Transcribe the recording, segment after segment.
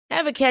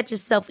Ever catch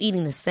yourself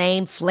eating the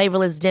same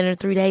flavorless dinner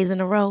 3 days in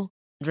a row?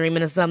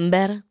 Dreaming of something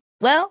better?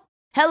 Well,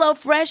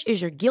 HelloFresh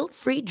is your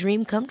guilt-free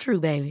dream come true,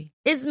 baby.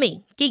 It's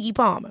me, Keke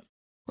Palmer.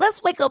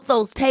 Let's wake up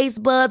those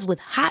taste buds with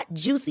hot,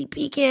 juicy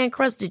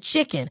pecan-crusted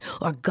chicken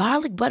or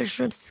garlic butter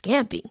shrimp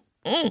scampi.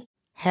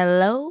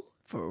 Hello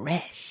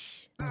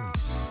Fresh.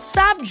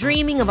 Stop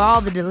dreaming of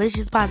all the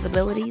delicious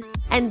possibilities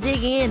and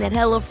dig in at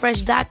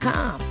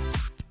HelloFresh.com.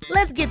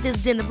 Let's get this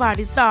dinner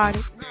party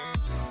started.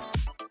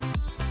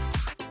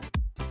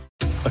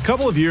 A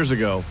couple of years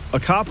ago, a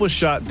cop was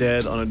shot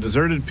dead on a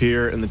deserted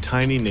pier in the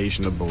tiny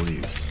nation of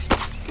Belize.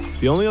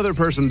 The only other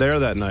person there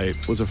that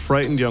night was a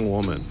frightened young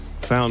woman,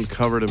 found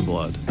covered in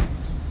blood.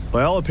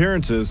 By all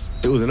appearances,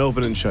 it was an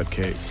open and shut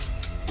case.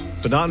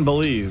 But not in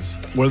Belize,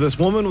 where this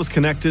woman was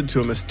connected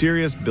to a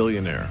mysterious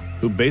billionaire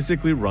who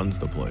basically runs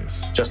the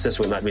place. Justice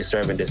will not be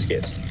served in this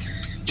case.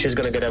 She's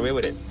gonna get away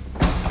with it.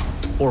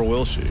 Or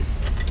will she?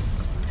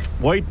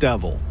 White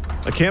Devil,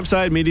 a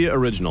Campside Media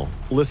original.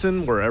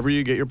 Listen wherever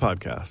you get your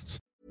podcasts.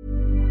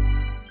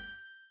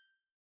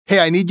 Hey,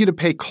 I need you to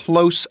pay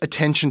close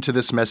attention to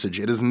this message.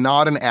 It is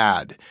not an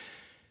ad.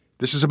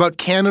 This is about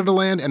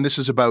Canadaland, and this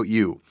is about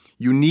you.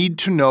 You need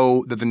to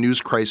know that the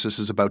news crisis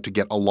is about to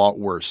get a lot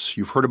worse.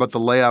 You've heard about the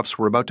layoffs.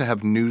 We're about to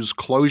have news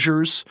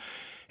closures,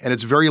 and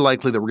it's very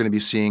likely that we're going to be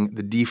seeing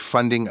the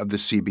defunding of the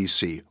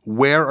CBC.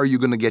 Where are you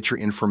going to get your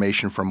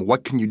information from?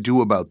 What can you do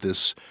about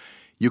this?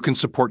 You can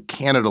support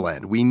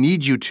Canadaland. We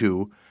need you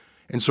to.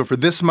 And so for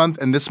this month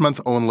and this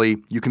month only,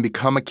 you can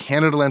become a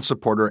Canadaland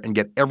supporter and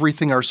get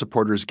everything our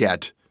supporters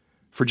get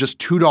for just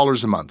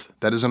 $2 a month.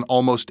 That is an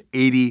almost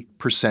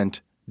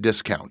 80%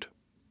 discount.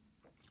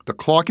 The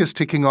clock is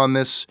ticking on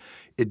this.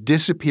 It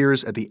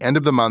disappears at the end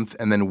of the month,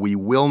 and then we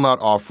will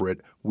not offer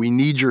it. We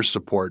need your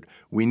support.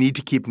 We need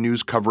to keep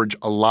news coverage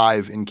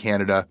alive in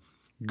Canada.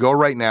 Go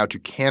right now to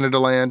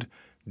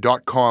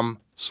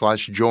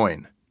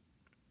canadaland.com/join.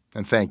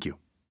 And thank you.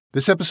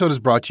 This episode is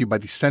brought to you by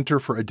the Centre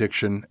for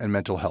Addiction and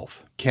Mental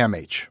Health,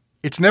 CAMH.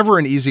 It's never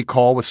an easy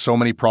call with so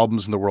many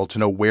problems in the world to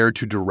know where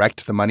to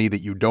direct the money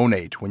that you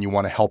donate when you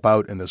want to help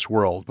out in this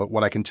world. But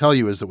what I can tell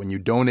you is that when you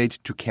donate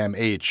to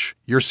CAMH,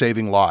 you're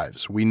saving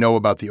lives. We know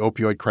about the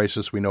opioid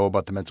crisis. We know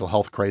about the mental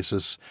health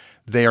crisis.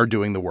 They are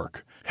doing the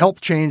work.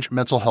 Help change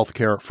mental health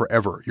care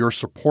forever. Your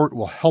support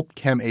will help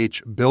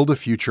CAMH build a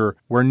future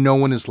where no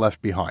one is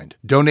left behind.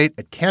 Donate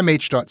at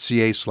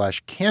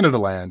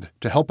camh.ca/Canadaland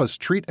to help us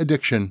treat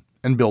addiction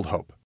and build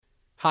hope.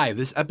 Hi,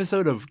 this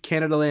episode of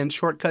Canadaland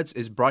Shortcuts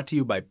is brought to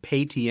you by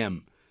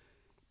Paytm.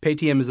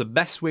 Paytm is the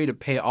best way to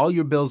pay all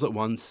your bills at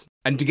once.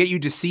 And to get you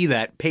to see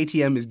that,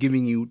 Paytm is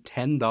giving you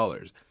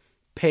 $10.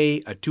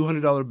 Pay a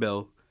 $200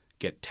 bill,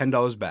 get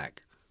 $10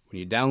 back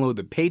when you download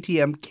the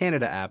Paytm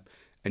Canada app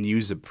and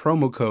use the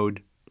promo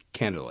code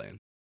Canadaland.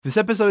 This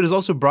episode is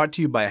also brought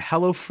to you by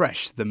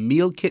HelloFresh, the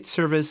meal kit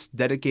service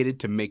dedicated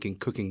to making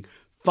cooking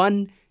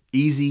fun,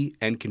 easy,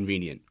 and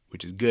convenient,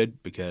 which is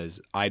good because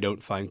I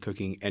don't find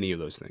cooking any of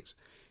those things.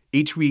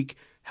 Each week,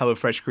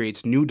 HelloFresh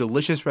creates new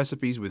delicious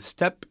recipes with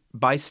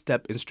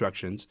step-by-step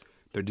instructions.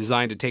 They're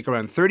designed to take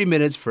around 30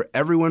 minutes for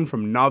everyone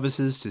from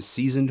novices to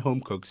seasoned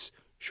home cooks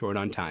short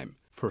on time.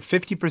 For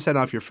 50%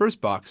 off your first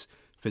box,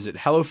 visit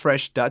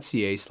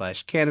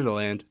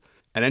hellofresh.ca/Canadaland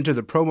and enter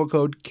the promo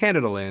code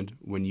Canadaland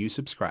when you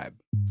subscribe.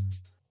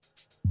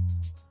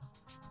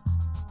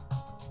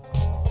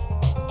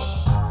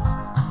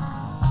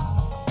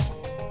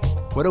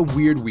 What a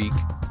weird week.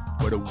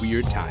 What a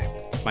weird time.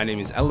 My name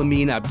is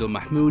Elamin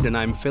Abdelmahmoud, and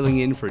I'm filling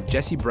in for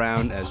Jesse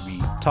Brown as we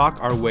talk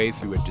our way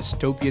through a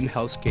dystopian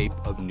hellscape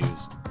of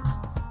news.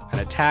 An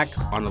attack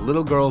on a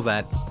little girl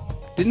that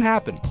didn't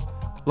happen.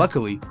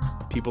 Luckily,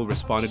 people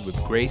responded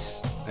with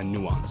grace and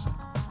nuance.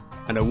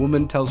 And a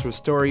woman tells her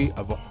story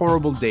of a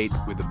horrible date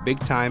with a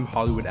big-time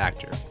Hollywood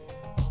actor.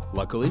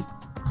 Luckily,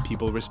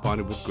 people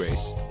responded with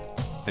grace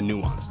and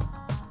nuance.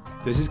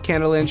 This is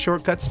Canadaland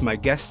Shortcuts. My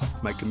guest,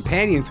 my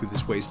companion through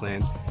this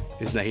wasteland,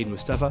 is Naheed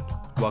Mustafa.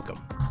 Welcome.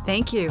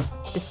 Thank you.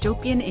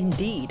 Dystopian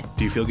indeed.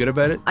 Do you feel good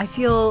about it? I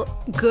feel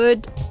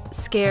good,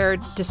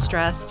 scared,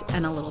 distressed,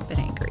 and a little bit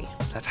angry.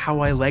 That's how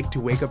I like to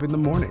wake up in the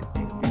morning.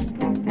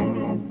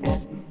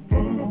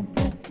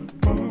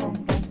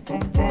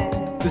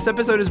 This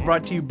episode is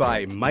brought to you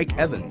by Mike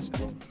Evans,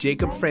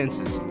 Jacob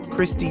Francis,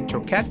 Christy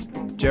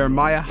Choquette,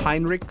 Jeremiah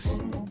Heinrichs,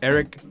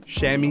 Eric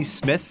Shammy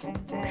Smith,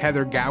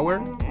 Heather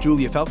Gower,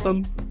 Julia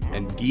Feltham,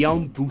 and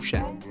Guillaume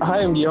Bouchin. Hi,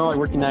 I'm Guillaume. I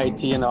work in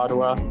IT in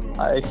Ottawa.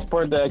 I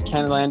support the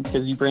Canadaland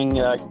because you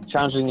bring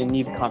challenging and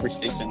needed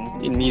conversation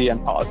in media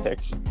and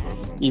politics.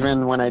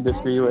 Even when I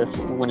disagree with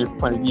one of your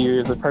point of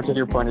views, or parts of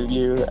your point of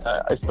view,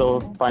 I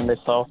still find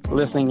myself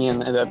listening in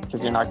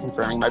because you're not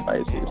confirming my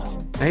biases.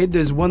 Hey,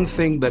 there's one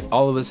thing that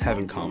all of us have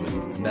in common,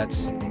 and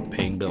that's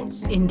paying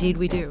bills. Indeed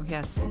we do,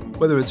 yes.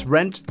 Whether it's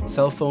rent,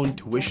 cell phone,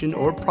 tuition,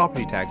 or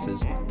property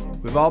taxes,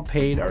 we've all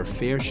paid our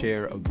fair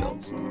share of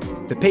bills.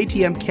 The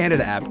Paytm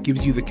Canada app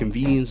gives you the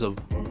convenience of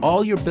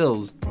all your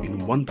bills in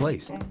one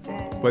place.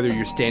 Whether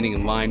you're standing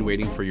in line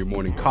waiting for your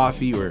morning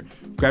coffee or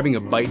grabbing a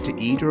bite to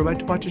eat or about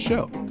to watch a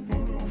show.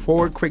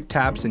 4 quick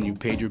taps and you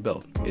paid your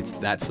bill. It's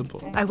that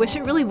simple. I wish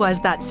it really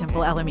was that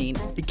simple, Elamine.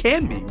 It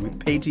can be with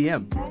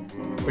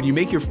Paytm. When you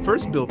make your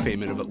first bill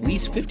payment of at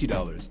least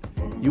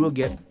 $50, you will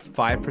get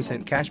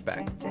 5% cash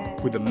back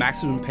with a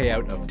maximum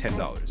payout of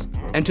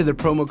 $10. Enter the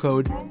promo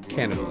code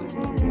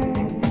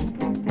CanadaLand.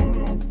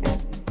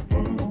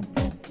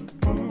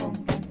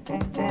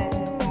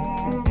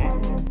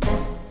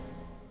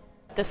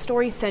 The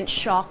story sent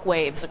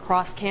shockwaves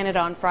across Canada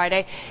on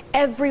Friday.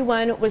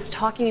 Everyone was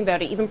talking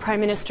about it. Even Prime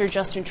Minister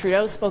Justin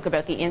Trudeau spoke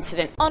about the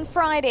incident. On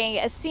Friday,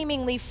 a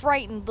seemingly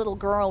frightened little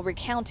girl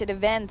recounted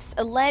events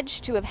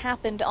alleged to have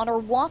happened on her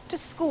walk to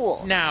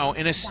school. Now,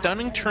 in a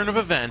stunning turn of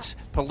events,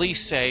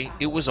 police say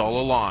it was all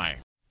a lie.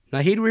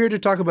 Nahid, we're here to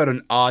talk about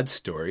an odd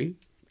story,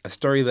 a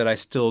story that I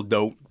still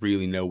don't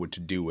really know what to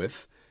do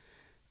with,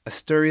 a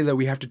story that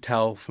we have to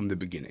tell from the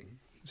beginning.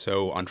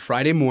 So on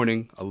Friday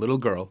morning, a little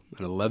girl,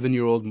 an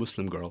 11-year-old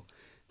Muslim girl,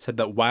 said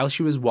that while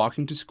she was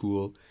walking to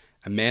school,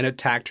 a man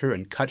attacked her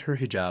and cut her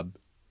hijab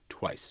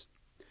twice.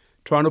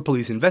 Toronto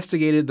police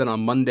investigated, then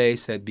on Monday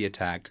said the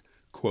attack,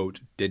 quote,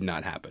 did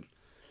not happen.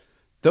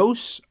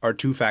 Those are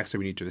 2 facts that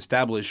we need to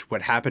establish.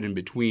 What happened in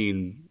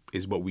between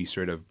is what we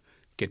sort of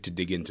get to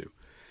dig into.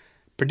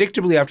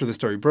 Predictably, after the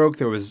story broke,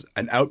 there was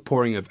an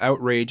outpouring of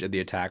outrage at the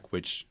attack,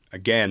 which,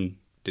 again,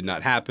 did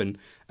not happen,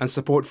 and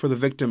support for the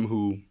victim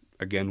who,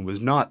 again, was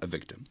not a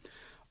victim.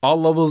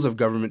 All levels of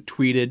government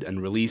tweeted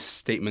and released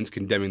statements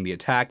condemning the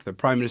attack. The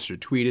Prime Minister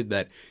tweeted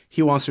that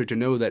he wants her to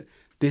know that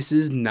this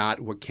is not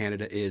what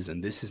Canada is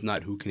and this is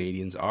not who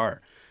Canadians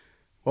are.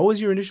 What was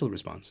your initial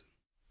response?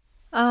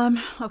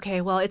 Okay,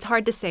 well, it's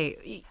hard to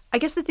say. I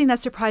guess the thing that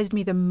surprised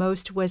me the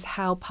most was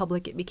how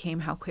public it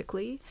became, how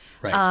quickly.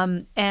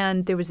 Right.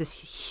 And there was this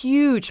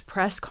huge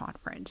press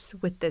conference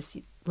with this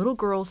little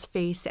girl's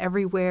face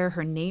everywhere,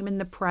 her name in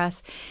the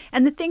press.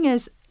 And the thing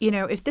is,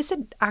 if this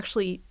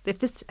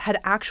had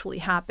actually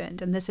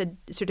happened and this had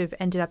sort of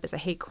ended up as a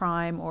hate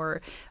crime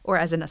or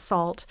as an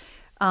assault,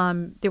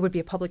 there would be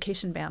a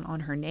publication ban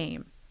on her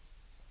name.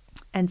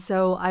 And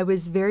so I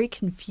was very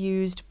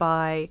confused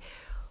by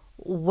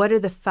what are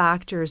the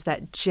factors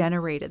that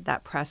generated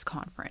that press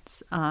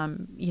conference?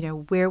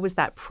 Where was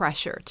that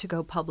pressure to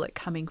go public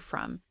coming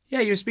from?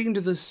 Yeah, you're speaking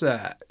to this,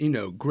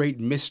 great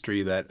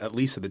mystery that, at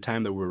least at the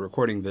time that we're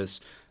recording this,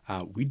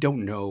 we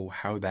don't know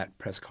how that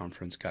press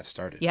conference got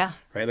started. Yeah.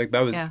 Right? Like, that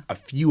was a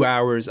few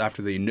hours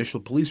after the initial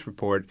police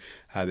report.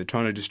 The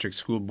Toronto District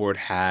School Board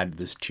had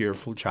this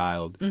tearful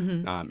child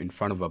in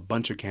front of a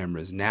bunch of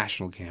cameras,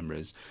 national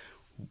cameras.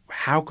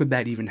 How could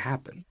that even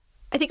happen?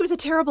 I think it was a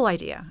terrible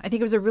idea. I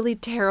think it was a really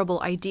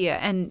terrible idea.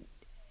 And,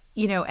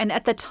 and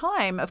at the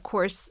time, of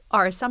course,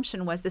 our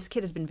assumption was this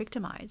kid has been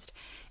victimized.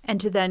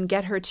 And to then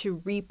get her to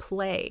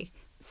replay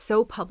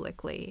so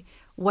publicly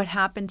what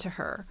happened to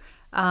her,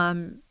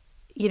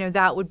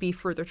 that would be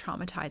further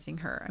traumatizing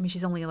her. I mean,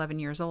 she's only 11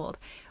 years old.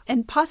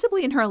 And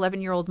possibly in her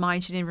 11-year-old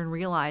mind, she didn't even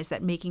realize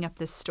that making up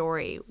this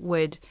story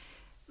would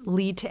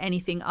lead to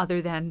anything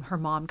other than her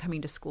mom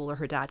coming to school or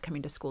her dad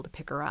coming to school to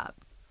pick her up.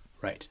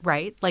 Right.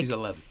 Right? She's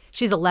 11.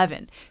 She's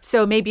 11.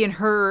 So maybe in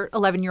her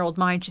 11-year-old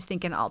mind, she's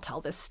thinking, I'll tell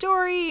this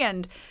story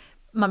and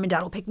mom and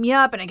dad will pick me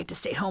up and I get to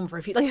stay home for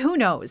a few, who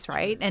knows,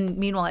 right? And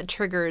meanwhile, it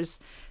triggers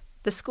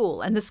the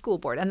school and the school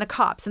board and the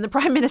cops and the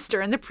prime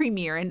minister and the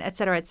premier and et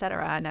cetera, et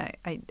cetera. And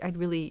I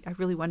really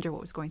wonder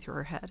what was going through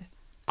her head.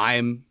 I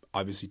am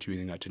obviously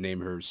choosing not to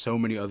name her. So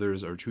many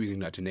others are choosing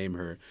not to name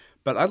her.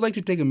 But I'd like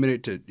to take a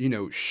minute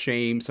to,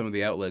 shame some of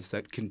the outlets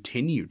that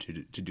continue to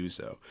do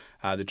so.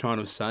 The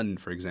Toronto Sun,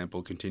 for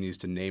example, continues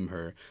to name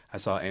her. I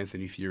saw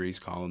Anthony Furey's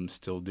column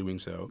still doing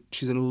so.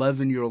 She's an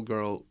 11-year-old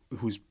girl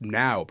who's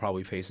now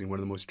probably facing one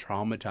of the most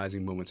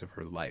traumatizing moments of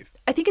her life.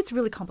 I think it's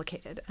really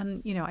complicated.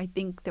 And, I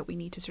think that we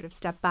need to sort of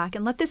step back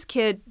and let this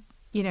kid,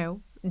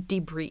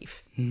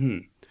 debrief. Mm-hmm.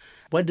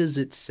 What does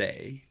it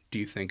say, do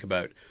you think,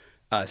 about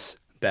us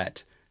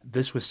that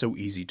this was so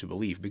easy to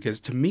believe? Because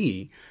to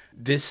me,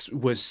 this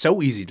was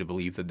so easy to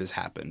believe that this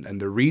happened.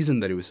 And the reason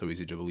that it was so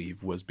easy to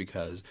believe was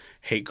because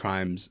hate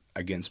crimes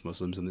against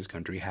Muslims in this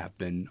country have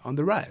been on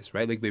the rise,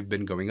 right? Like, they've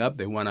been going up.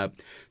 They went up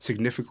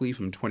significantly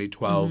from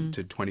 2012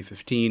 to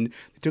 2015.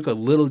 They took a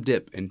little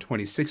dip in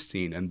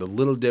 2016. And the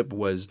little dip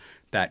was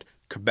that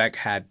Quebec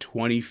had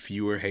 20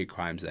 fewer hate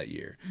crimes that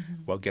year.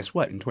 Mm-hmm. Well, guess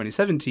what? In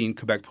 2017,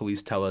 Quebec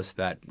police tell us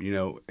that,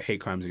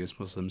 hate crimes against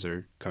Muslims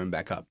are coming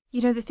back up.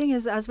 The thing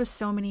is, as with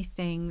so many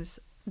things,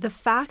 the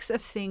facts of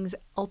things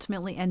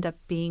ultimately end up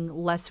being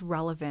less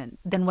relevant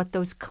than what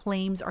those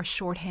claims are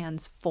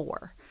shorthands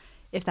for,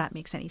 if that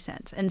makes any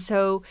sense. And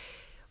so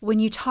when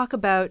you talk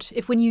about,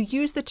 when you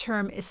use the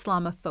term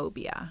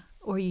Islamophobia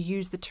or you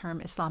use the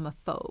term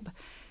Islamophobe,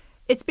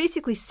 it's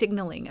basically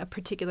signaling a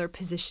particular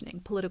positioning,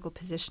 political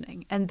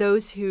positioning. And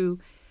those who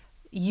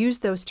use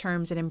those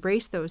terms and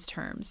embrace those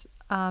terms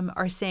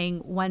are saying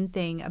one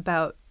thing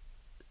about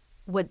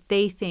what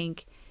they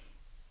think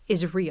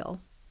is real.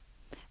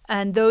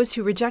 And those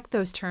who reject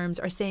those terms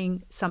are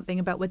saying something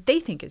about what they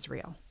think is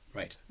real.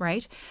 Right.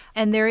 Right.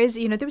 And there is,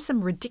 there was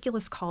some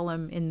ridiculous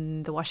column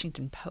in the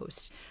Washington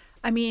Post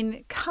I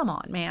mean, come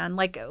on, man.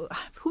 Like,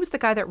 who was the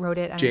guy that wrote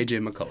it? J.J.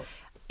 McCullough.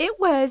 It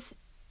was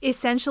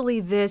essentially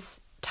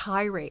this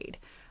tirade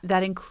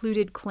that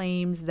included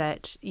claims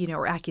that,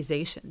 or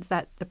accusations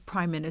that the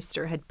prime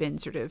minister had been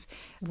sort of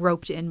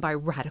roped in by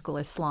radical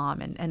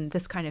Islam and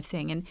this kind of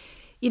thing. And,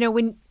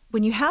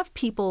 when you have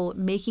people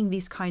making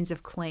these kinds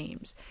of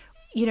claims,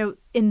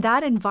 in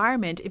that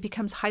environment, it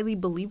becomes highly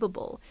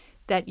believable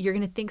that you're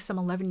going to think some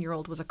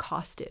 11-year-old was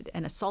accosted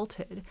and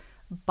assaulted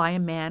by a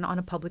man on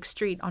a public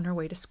street on her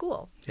way to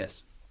school.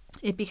 Yes.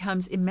 It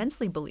becomes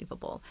immensely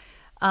believable.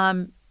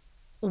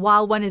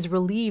 While one is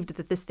relieved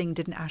that this thing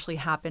didn't actually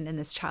happen and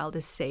this child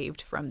is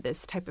saved from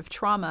this type of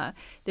trauma,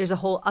 there's a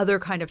whole other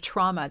kind of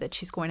trauma that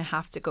she's going to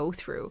have to go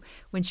through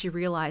when she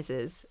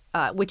realizes,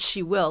 which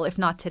she will, if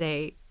not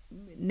today,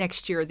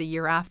 next year or the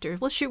year after.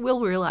 Well, she will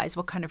realize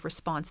what kind of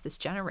response this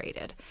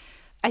generated.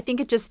 I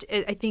think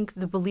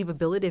the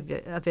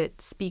believability of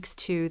it speaks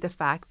to the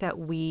fact that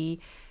we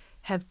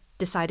have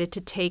decided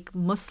to take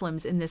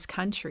Muslims in this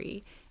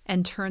country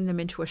and turn them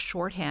into a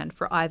shorthand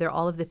for either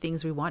all of the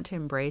things we want to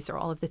embrace or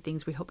all of the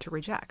things we hope to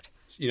reject.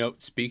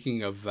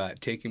 Speaking of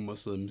taking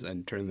Muslims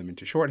and turning them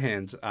into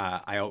shorthands,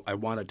 I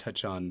want to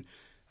touch on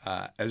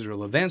Ezra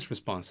Levant's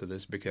response to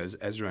this, because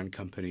Ezra and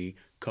company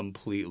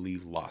completely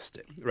lost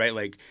it, right?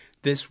 Like,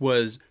 this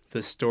was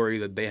the story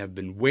that they have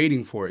been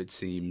waiting for, it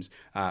seems,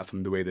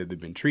 from the way that they've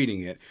been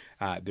treating it.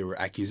 There were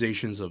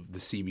accusations of the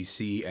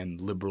CBC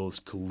and Liberals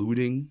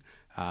colluding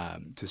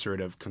to sort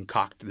of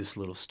concoct this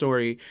little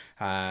story.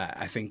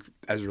 I think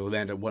Ezra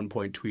Levant at one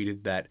point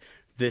tweeted that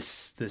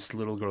this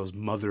little girl's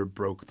mother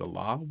broke the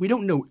law. We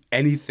don't know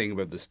anything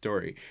about the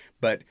story,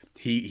 but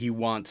he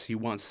wants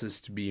this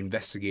to be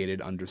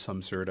investigated under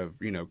some sort of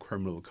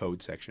criminal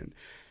code section.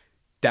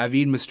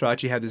 David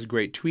Mastracci had this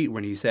great tweet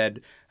when he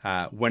said,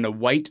 when a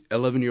white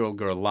 11-year-old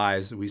girl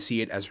lies, we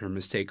see it as her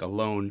mistake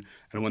alone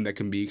and one that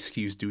can be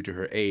excused due to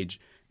her age.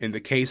 In the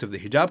case of the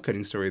hijab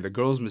cutting story, the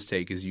girl's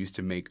mistake is used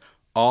to make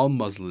all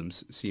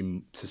Muslims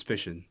seem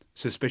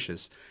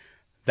suspicious.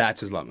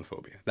 That's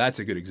Islamophobia. That's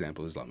a good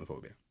example of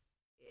Islamophobia.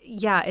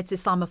 Yeah, it's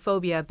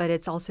Islamophobia, but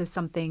it's also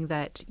something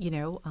that,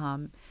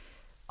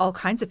 all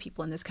kinds of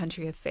people in this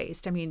country have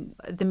faced. I mean,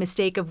 the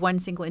mistake of one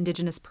single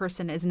Indigenous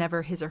person is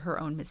never his or her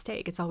own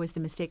mistake. It's always the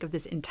mistake of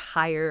this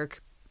entire,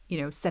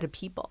 set of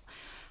people.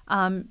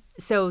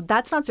 So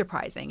that's not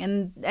surprising.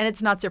 And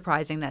it's not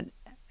surprising that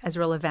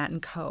Ezra Levant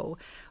and co.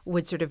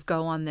 would sort of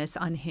go on this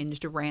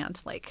unhinged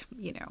rant. Like,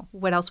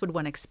 what else would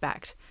one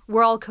expect?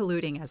 We're all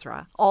colluding,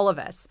 Ezra, all of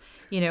us.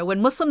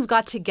 When Muslims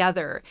got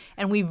together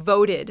and we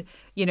voted,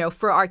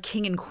 for our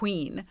king and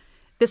queen,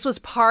 this was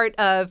part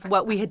of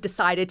what we had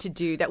decided to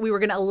do, that we were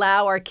going to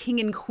allow our king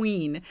and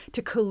queen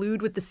to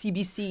collude with the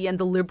CBC and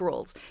the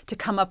Liberals to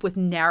come up with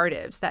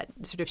narratives that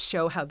sort of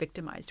show how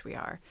victimized we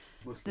are.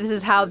 This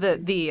is how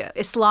the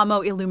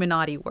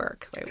Islamo-Illuminati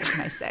work. Wait, what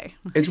can I say?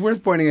 It's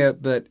worth pointing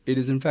out that it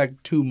is in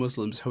fact two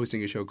Muslims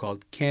hosting a show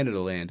called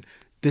Canadaland.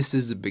 This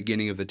is the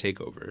beginning of the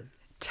takeover.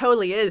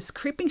 Totally is.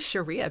 Creeping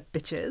Sharia,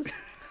 bitches.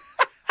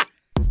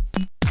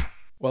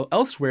 Well,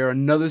 elsewhere,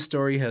 another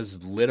story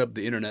has lit up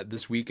the internet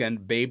this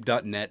weekend.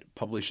 Babe.net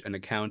published an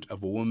account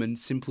of a woman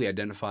simply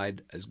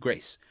identified as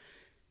Grace.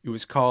 It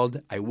was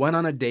called, "I went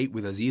on a date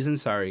with Aziz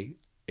Ansari.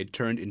 It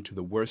turned into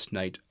the worst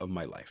night of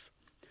my life."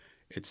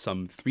 It's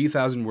some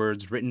 3,000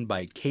 words written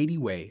by Katie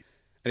Way,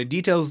 and it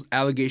details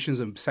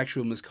allegations of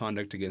sexual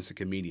misconduct against the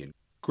comedian.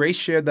 Grace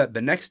shared that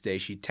the next day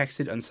she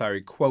texted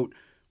Ansari, quote,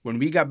 "When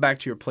we got back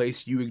to your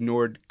place, you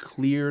ignored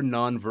clear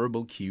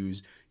nonverbal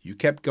cues. You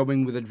kept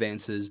going with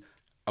advances.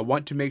 I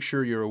want to make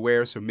sure you're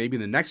aware so maybe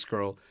the next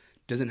girl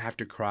doesn't have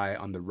to cry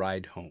on the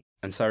ride home."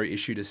 Ansari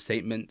issued a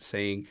statement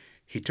saying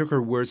he took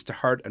her words to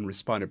heart and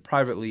responded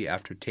privately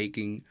after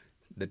taking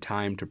the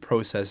time to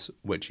process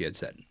what she had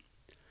said.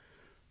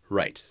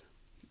 Right.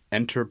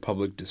 Enter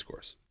public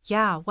discourse.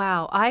 Yeah,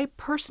 wow. I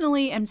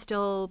personally am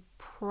still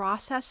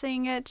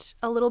processing it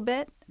a little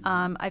bit.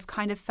 I've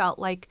kind of felt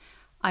like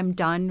I'm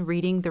done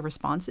reading the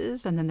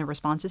responses and then the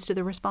responses to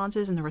the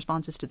responses and the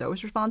responses to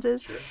those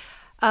responses.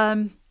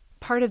 Sure.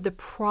 Part of the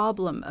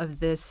problem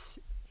of this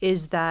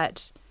is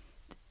that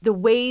the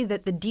way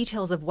that the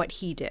details of what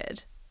he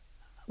did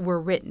were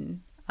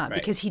written,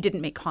 because he didn't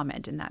make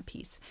comment in that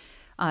piece.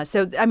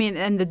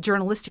 And the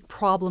journalistic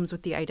problems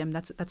with the item,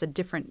 that's a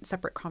different,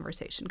 separate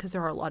conversation, because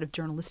there are a lot of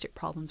journalistic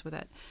problems with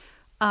it.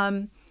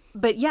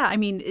 But yeah, I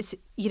mean, it's,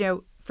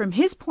 from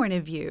his point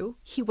of view,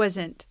 he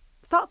wasn't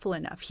thoughtful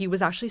enough. He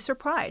was actually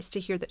surprised to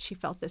hear that she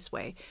felt this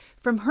way.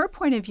 From her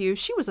point of view,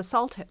 she was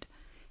assaulted.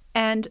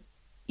 And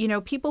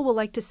people will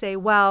like to say,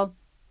 well,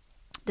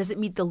 does it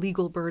meet the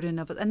legal burden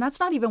of it? And that's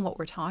not even what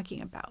we're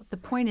talking about. The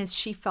point is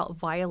she felt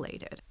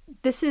violated.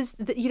 This is,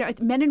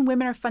 men and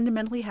women are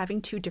fundamentally having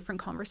two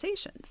different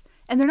conversations,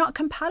 and they're not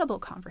compatible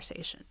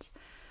conversations.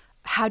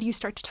 How do you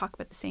start to talk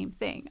about the same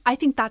thing? I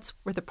think that's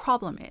where the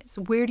problem is.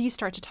 Where do you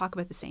start to talk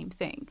about the same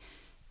thing?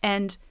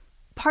 And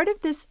part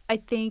of this, I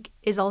think,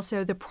 is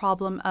also the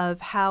problem of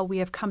how we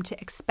have come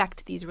to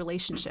expect these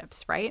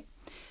relationships, right?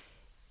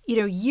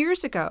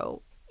 Years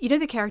ago,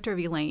 the character of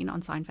Elaine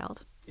on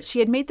Seinfeld? She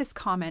had made this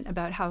comment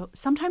about how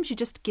sometimes you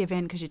just give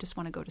in because you just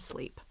want to go to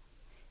sleep,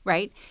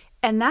 right?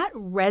 And that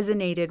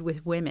resonated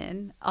with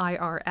women,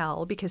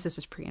 IRL, because this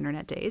is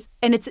pre-internet days.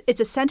 And it's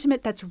a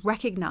sentiment that's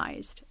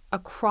recognized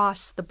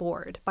across the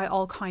board by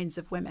all kinds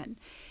of women.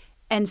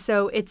 And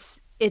so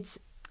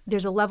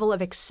there's a level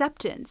of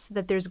acceptance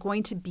that there's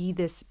going to be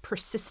this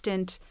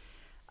persistent,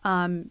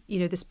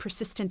 this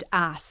persistent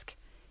ask,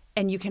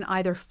 and you can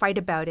either fight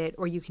about it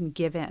or you can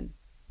give in,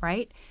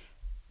 right?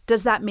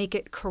 Does that make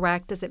it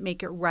correct? Does it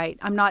make it right?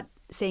 I'm not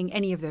saying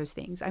any of those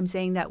things. I'm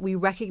saying that we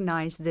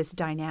recognize this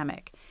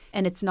dynamic,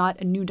 and it's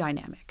not a new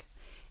dynamic.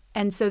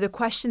 And so the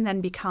question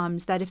then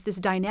becomes that if this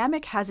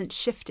dynamic hasn't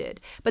shifted,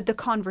 but the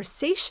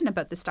conversation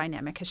about this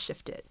dynamic has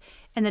shifted,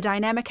 and the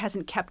dynamic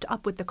hasn't kept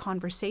up with the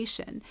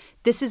conversation,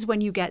 this is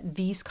when you get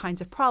these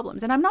kinds of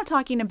problems. And I'm not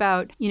talking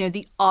about,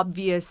 the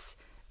obvious,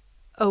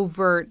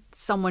 overt,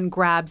 someone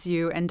grabs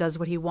you and does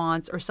what he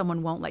wants, or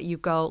someone won't let you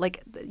go,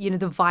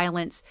 the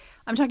violence.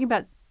 I'm talking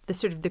about the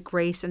sort of the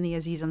Grace and the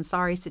Aziz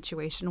Ansari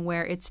situation,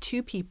 where it's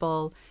two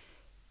people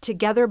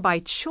together by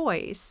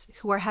choice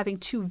who are having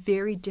two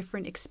very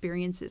different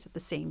experiences at the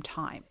same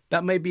time.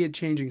 That might be a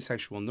changing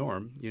sexual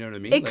norm. You know what I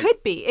mean? It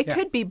could be. It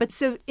could be. But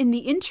so in the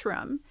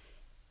interim,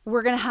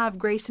 we're going to have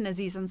Grace and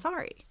Aziz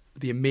Ansari.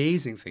 The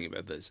amazing thing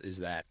about this is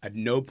that at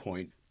no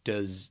point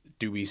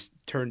do we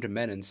turn to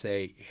men and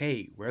say,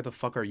 hey, where the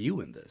fuck are you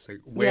in this?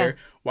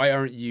 Why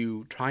aren't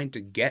you trying to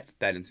get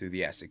that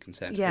enthusiastic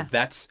consent? Yeah. If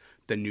that's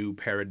the new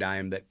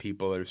paradigm that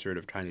people are sort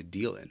of trying to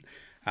deal in.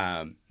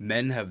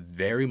 Men have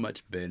very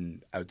much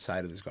been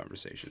outside of this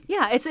conversation.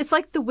 Yeah, it's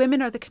like the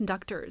women are the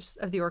conductors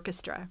of the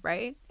orchestra,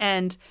 right?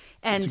 And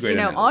analogy.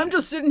 I'm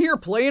just sitting here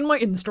playing my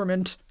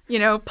instrument,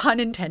 pun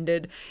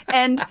intended.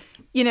 And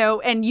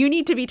and you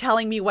need to be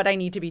telling me what I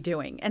need to be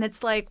doing. And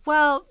it's like,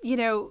 well,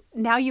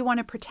 now you want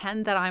to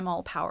pretend that I'm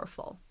all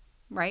powerful,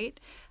 right?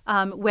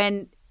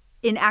 When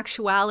in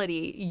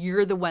actuality,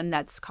 you're the one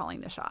that's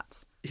calling the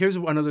shots. Here's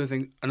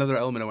another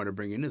element I want to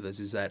bring into this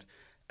is that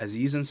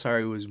Aziz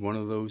Ansari was one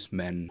of those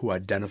men who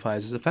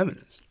identifies as a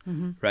feminist,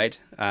 right?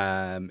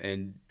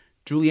 And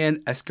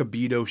Julianne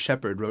Escobedo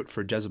Shepherd wrote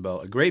for Jezebel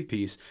a great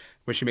piece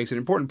where she makes an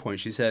important point.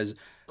 She says,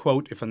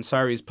 quote, if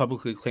Ansari is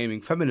publicly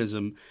claiming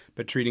feminism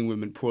but treating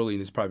women poorly in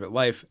his private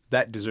life,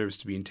 that deserves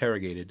to be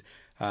interrogated.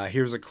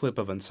 Here's a clip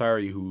of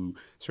Ansari who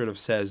sort of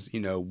says,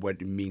 what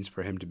it means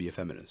for him to be a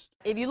feminist.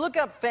 If you look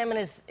up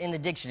feminist in the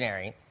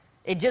dictionary,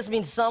 it just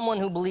means someone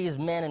who believes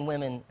men and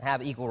women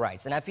have equal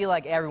rights. And I feel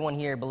like everyone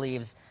here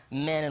believes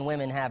men and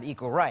women have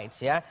equal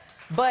rights, yeah?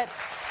 But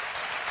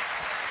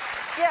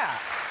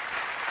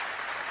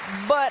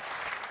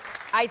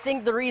I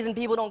think the reason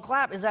people don't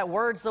clap is that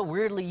word's so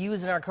weirdly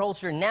used in our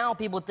culture. Now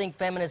people think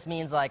feminist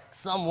means like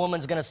some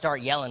woman's gonna start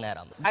yelling at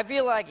them. I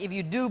feel like if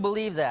you do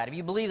believe that, if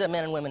you believe that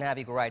men and women have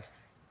equal rights,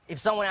 if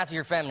someone asks if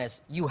you're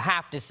feminist, you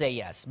have to say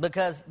yes,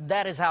 because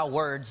that is how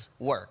words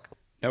work.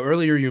 Now,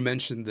 earlier you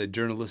mentioned the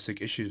journalistic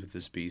issues with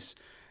this piece.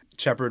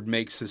 Shepherd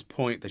makes this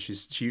point that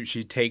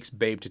she takes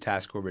Babe to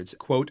task over its,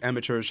 quote,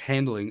 amateurish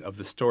handling of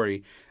the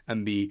story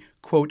and the,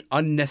 quote,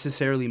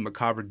 unnecessarily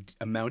macabre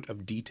amount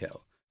of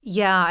detail.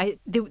 Yeah,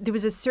 there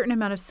was a certain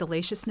amount of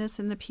salaciousness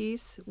in the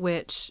piece,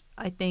 which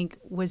I think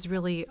was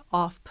really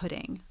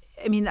off-putting.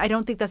 I mean, I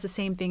don't think that's the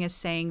same thing as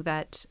saying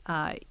that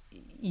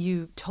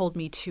you told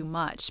me too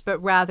much, but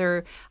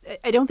rather,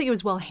 I don't think it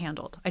was well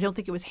handled. I don't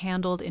think it was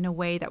handled in a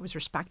way that was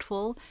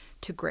respectful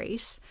to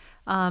Grace.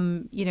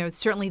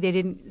 Certainly they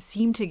didn't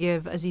seem to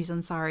give Aziz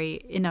Ansari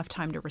enough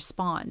time to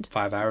respond.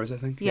 5 hours, I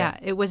think. Yeah,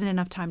 it wasn't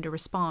enough time to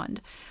respond.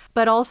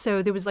 But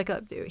also there was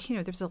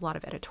there was a lot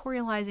of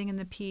editorializing in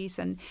the piece,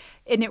 and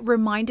it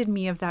reminded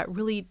me of that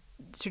really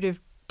sort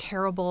of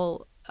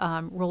terrible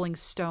Rolling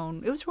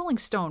Stone. It was Rolling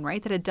Stone,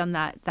 right, that had done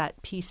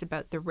that piece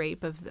about the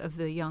rape of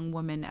the young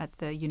woman at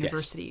the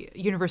University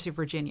of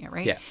Virginia,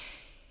 right? Yeah.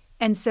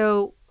 And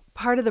so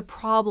part of the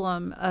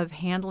problem of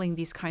handling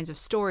these kinds of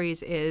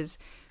stories is,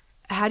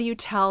 how do you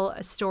tell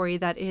a story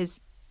that is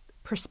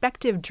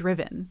perspective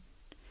driven,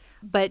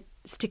 but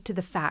stick to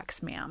the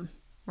facts, ma'am,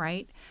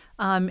 right?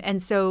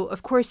 And so,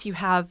 of course, you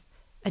have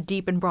a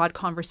deep and broad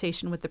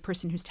conversation with the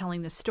person who's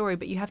telling this story,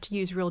 but you have to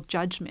use real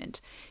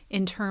judgment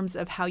in terms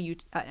of how you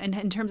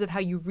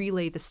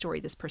relay the story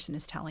this person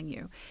is telling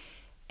you.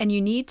 And you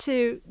need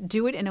to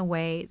do it in a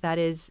way that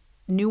is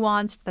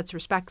nuanced, that's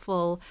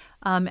respectful,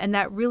 and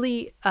that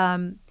really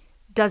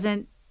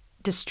doesn't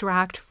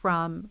distract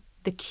from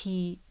the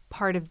key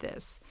part of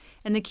this.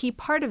 And the key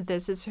part of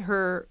this is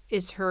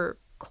her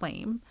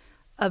claim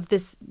of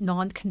this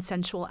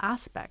non-consensual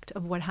aspect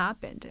of what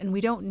happened. And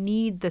we don't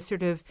need the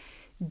sort of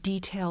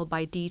detail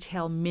by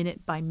detail,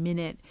 minute by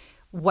minute,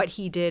 what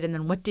he did, and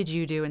then what did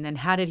you do, and then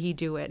how did he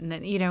do it, and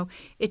then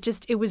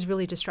it was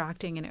really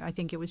distracting, and I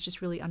think it was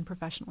just really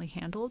unprofessionally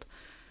handled.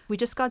 We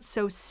just got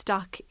so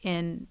stuck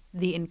in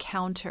the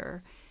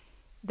encounter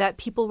that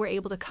people were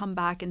able to come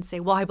back and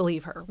say, well, I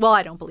believe her, well,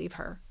 I don't believe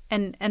her,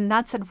 and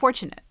that's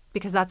unfortunate,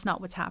 because that's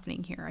not what's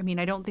happening here. I mean,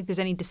 I don't think there's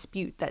any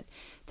dispute that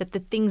the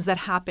things that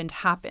happened.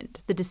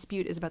 The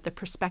dispute is about the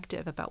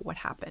perspective about what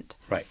happened.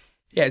 Right.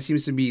 Yeah, it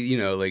seems to be,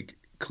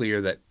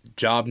 clear that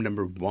job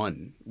number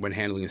one when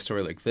handling a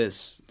story like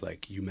this,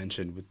 like you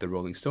mentioned with the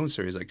Rolling Stone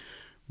story, is like,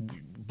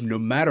 no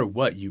matter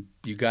what, you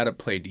got to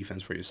play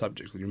defense for your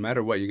subject. No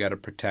matter what, you got to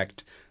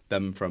protect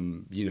them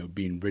from,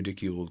 being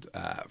ridiculed,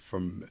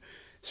 from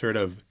sort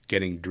of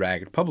getting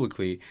dragged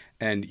publicly.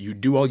 And you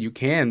do all you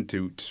can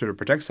to sort of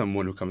protect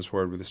someone who comes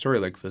forward with a story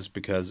like this,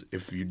 because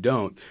if you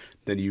don't,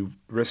 then you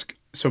risk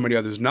so many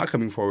others not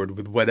coming forward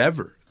with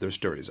whatever their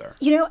stories are.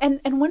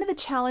 And one of the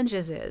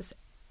challenges is,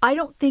 I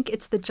don't think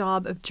it's the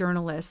job of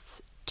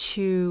journalists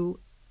to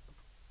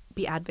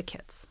be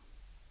advocates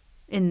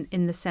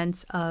in the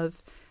sense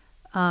of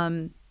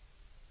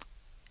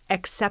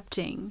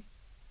accepting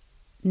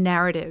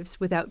narratives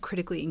without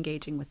critically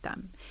engaging with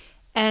them.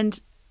 And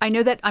I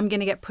know that I'm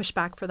going to get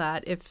pushback for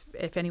that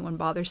if anyone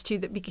bothers to,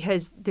 that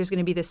because there's going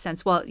to be this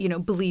sense, well,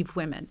 believe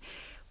women.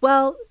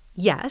 Well,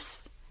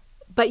 yes,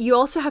 but you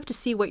also have to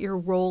see what your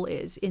role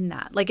is in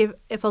that. Like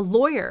if a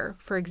lawyer,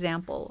 for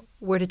example,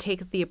 were to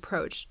take the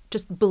approach,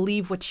 just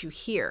believe what you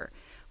hear.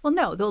 Well,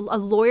 no, a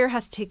lawyer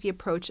has to take the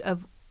approach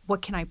of,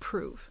 what can I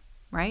prove,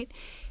 right?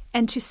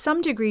 And to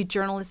some degree,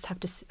 journalists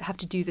have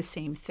to do the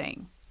same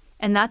thing.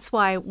 And that's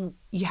why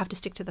you have to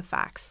stick to the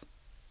facts,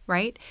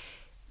 right?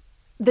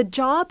 The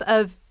job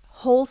of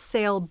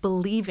wholesale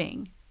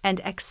believing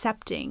and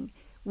accepting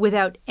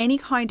without any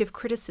kind of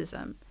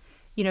criticism,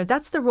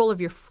 that's the role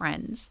of your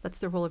friends. That's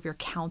the role of your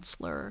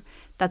counselor.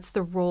 That's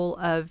the role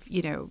of,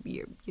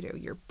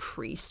 your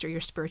priest or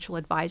your spiritual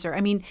advisor.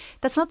 I mean,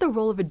 that's not the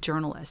role of a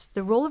journalist.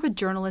 The role of a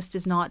journalist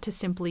is not to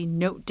simply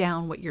note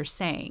down what you're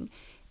saying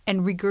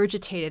and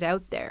regurgitate it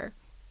out there,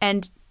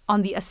 and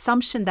on the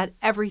assumption that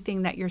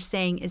everything that you're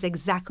saying is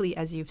exactly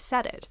as you've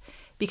said it,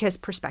 because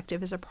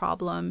perspective is a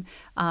problem,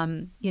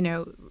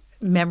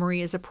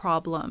 memory is a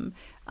problem,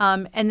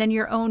 and then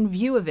your own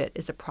view of it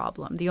is a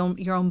problem.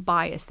 Your own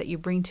bias that you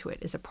bring to it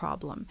is a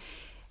problem.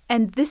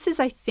 And this is,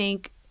 I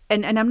think,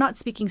 and I'm not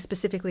speaking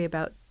specifically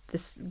about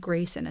this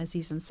Grace and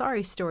Aziz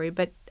Ansari story,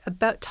 but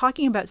about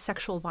talking about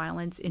sexual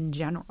violence in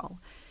general.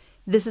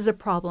 This is a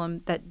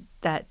problem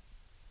that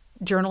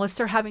journalists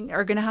are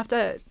going to have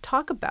to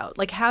talk about.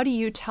 Like, how do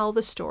you tell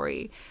the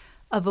story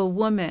of a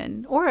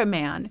woman or a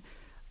man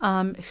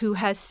who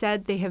has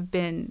said they have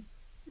been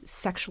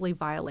sexually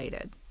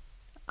violated?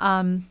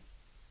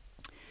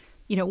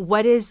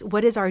 What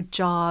is our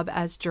job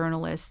as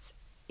journalists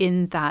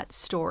in that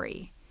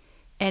story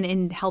and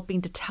in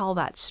helping to tell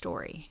that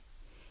story?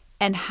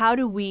 And how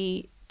do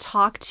we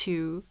talk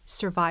to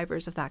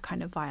survivors of that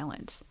kind of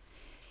violence?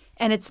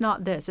 And it's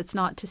not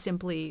to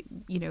simply,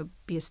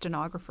 be a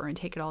stenographer and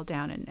take it all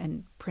down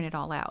and print it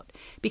all out,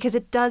 because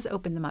it does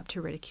open them up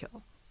to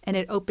ridicule, and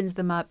it opens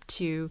them up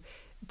to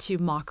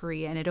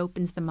mockery, and it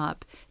opens them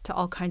up to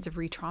all kinds of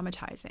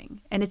re-traumatizing.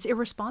 And it's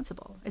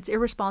irresponsible. It's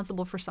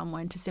irresponsible for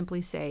someone to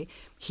simply say,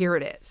 here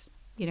it is,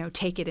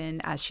 take it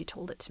in as she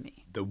told it to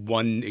me. The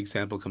one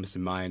example comes to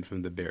mind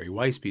from the Bari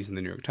Weiss piece in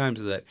the New York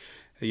Times is that,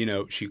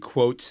 she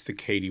quotes the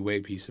Katie Way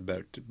piece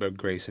about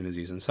Grace and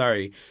Aziz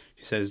Ansari.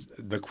 She says,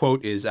 the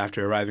quote is,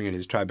 after arriving at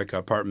his Tribeca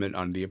apartment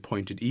on the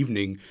appointed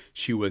evening,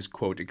 she was,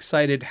 quote,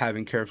 excited,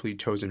 having carefully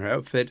chosen her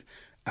outfit.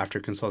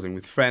 After consulting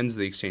with friends,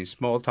 they exchanged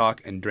small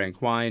talk and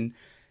drank wine.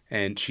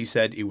 And she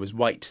said it was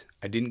white.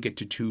 I didn't get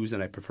to choose,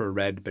 and I prefer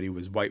red, but it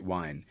was white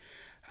wine.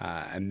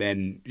 And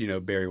then,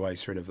 Bari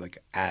Weiss sort of like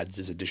adds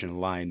this additional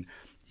line.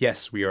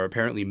 Yes, we are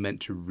apparently meant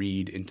to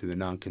read into the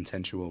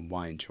non-consensual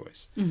wine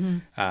choice.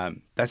 Mm-hmm.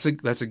 That's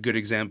a good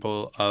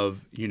example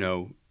of,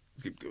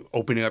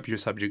 opening up your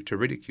subject to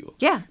ridicule.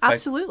 Yeah,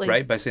 absolutely.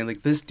 Right? By saying,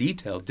 like, this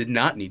detail did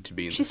not need to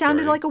be in the story. She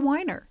sounded like a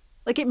whiner.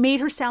 Like, it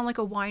made her sound like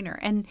a whiner.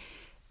 And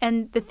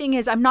the thing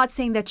is, I'm not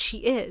saying that she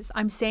is.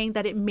 I'm saying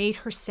that it made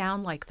her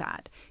sound like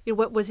that.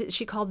 What was it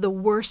she called? The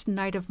worst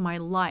night of my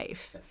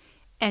life. Yes.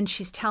 And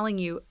she's telling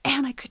you,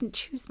 and I couldn't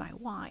choose my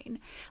wine.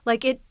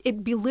 Like,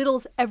 it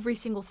belittles every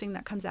single thing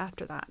that comes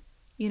after that,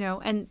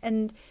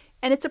 and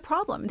it's a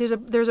problem.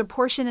 There's a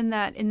portion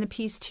in the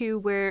piece too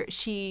where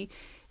she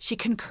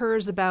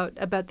concurs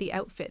about the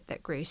outfit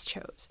that Grace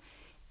chose.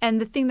 And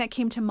the thing that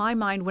came to my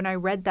mind when I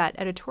read that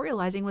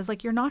editorializing was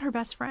like, you're not her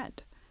best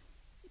friend.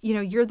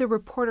 You're the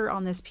reporter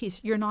on this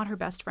piece. You're not her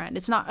best friend.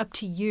 It's not up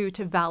to you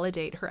to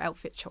validate her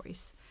outfit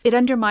choice. It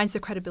undermines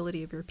the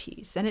credibility of your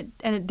piece, and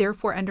it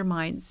therefore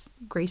undermines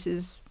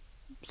Grace's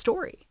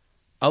story.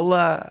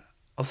 I'll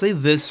say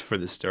this for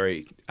the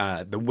story: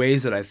 the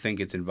ways that I think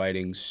it's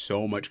inviting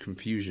so much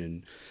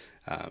confusion,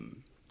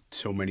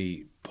 so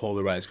many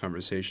polarized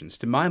conversations,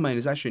 to my mind,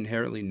 is actually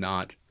inherently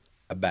not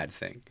a bad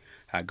thing.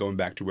 Going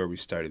back to where we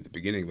started at the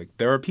beginning, like,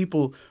 there are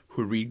people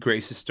who read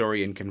Grace's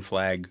story and can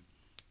flag,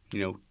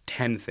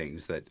 10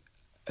 things that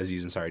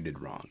Aziz Ansari did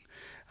wrong.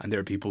 And there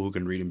are people who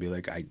can read and be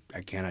like, I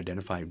can't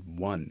identify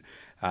one.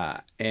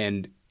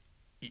 And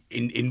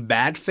in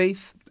bad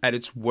faith, at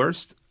its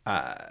worst,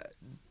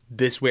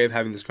 this way of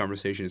having this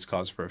conversation is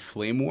cause for a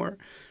flame war.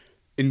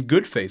 In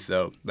good faith,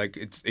 though, like,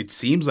 it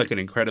seems like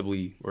it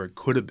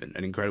could have been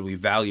an incredibly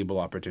valuable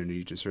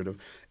opportunity to sort of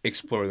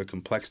explore the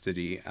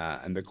complexity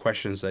and the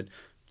questions that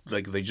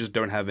like they just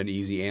don't have an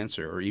easy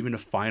answer or even a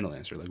final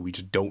answer. Like we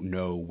just don't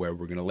know where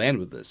we're going to land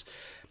with this.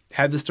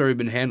 Had the story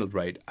been handled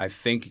right, I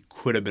think it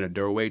could have been a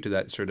doorway to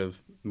that sort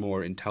of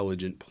more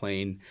intelligent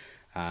plane,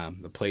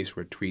 the place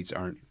where tweets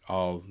aren't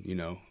all,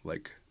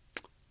 like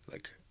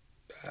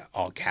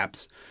all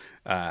caps.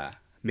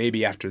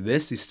 Maybe after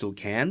this, he still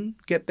can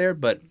get there,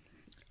 but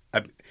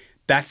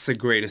that's the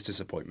greatest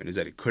disappointment, is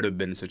that it could have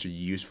been such a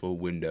useful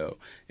window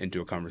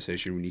into a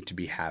conversation we need to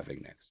be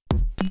having next.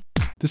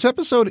 This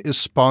episode is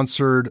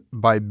sponsored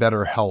by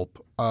BetterHelp.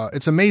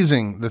 It's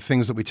amazing the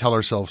things that we tell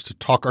ourselves to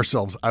talk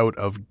ourselves out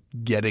of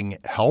getting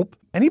help.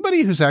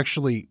 Anybody who's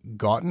actually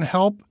gotten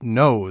help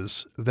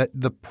knows that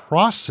the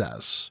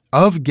process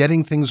of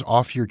getting things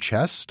off your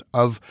chest,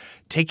 of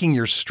taking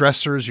your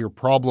stressors, your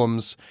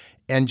problems,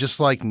 and just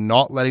like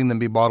not letting them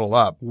be bottled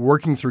up,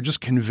 working through just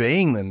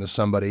conveying them to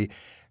somebody,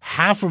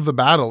 half of the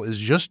battle is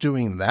just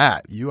doing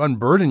that. You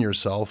unburden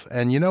yourself.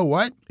 And you know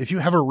what? If you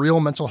have a real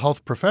mental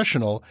health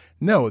professional,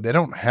 no, they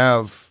don't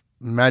have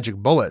magic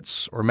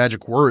bullets or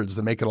magic words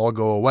that make it all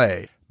go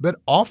away. But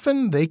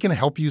often they can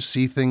help you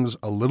see things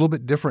a little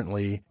bit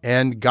differently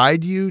and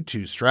guide you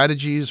to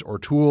strategies or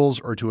tools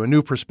or to a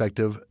new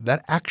perspective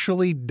that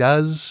actually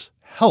does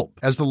help.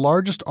 As the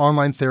largest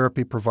online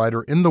therapy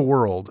provider in the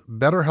world,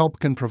 BetterHelp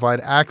can provide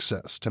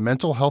access to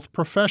mental health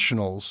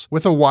professionals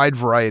with a wide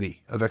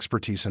variety of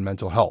expertise in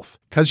mental health.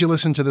 Because you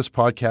listen to this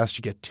podcast,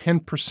 you get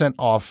 10%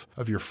 off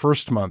of your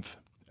first month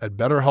at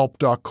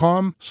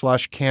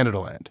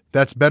betterhelp.com/Canadaland.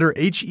 That's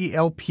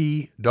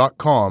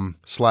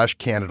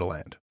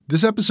betterhelp.com/Canadaland.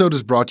 This episode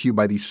is brought to you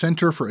by the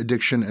Center for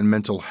Addiction and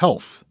Mental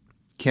Health,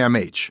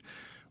 CAMH.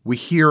 We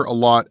hear a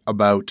lot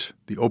about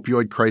the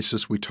opioid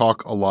crisis. We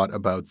talk a lot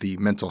about the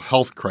mental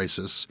health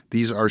crisis.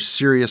 These are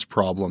serious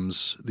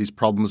problems. These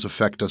problems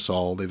affect us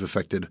all. They've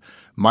affected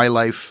my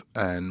life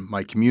and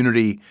my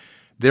community.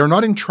 They're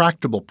not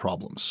intractable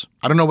problems.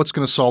 I don't know what's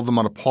going to solve them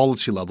on a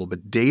policy level,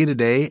 but day to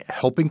day,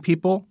 helping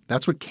people,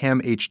 that's what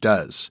CAMH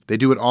does. They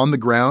do it on the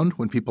ground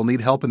when people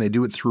need help, and they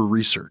do it through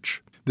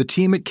research. The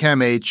team at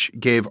CAMH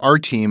gave our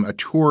team a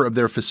tour of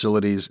their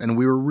facilities, and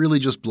we were really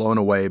just blown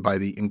away by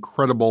the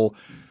incredible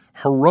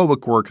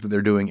heroic work that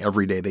they're doing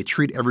every day. They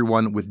treat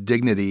everyone with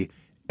dignity,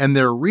 and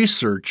their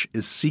research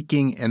is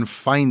seeking and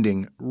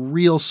finding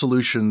real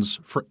solutions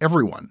for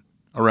everyone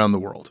around the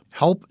world.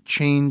 Help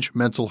change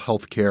mental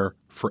health care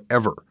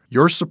forever.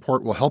 Your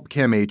support will help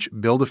CAMH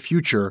build a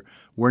future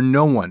where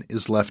no one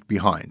is left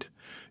behind.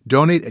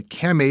 Donate at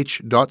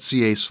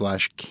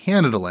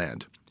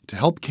camh.ca/Canadaland to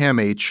help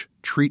CAMH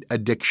treat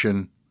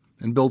addiction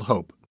and build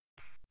hope.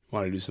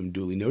 Want to do some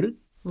duly noted?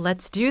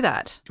 Let's do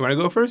that. Do you want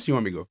to go first? You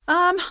want me to go?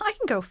 I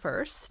can go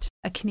first.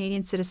 A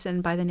Canadian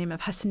citizen by the name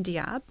of Hassan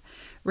Diab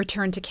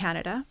returned to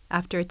Canada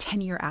after a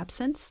 10-year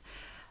absence.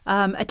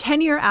 A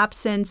 10-year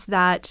absence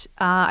that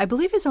I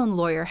believe his own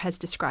lawyer has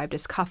described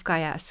as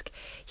Kafkaesque.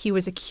 He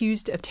was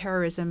accused of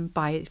terrorism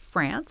by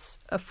France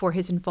for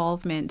his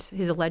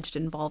alleged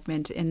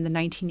involvement in the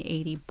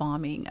 1980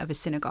 bombing of a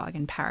synagogue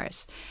in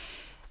Paris.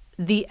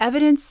 The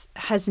evidence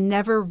has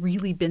never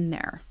really been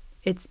there.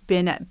 It's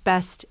been at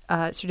best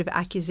sort of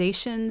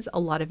accusations. A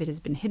lot of it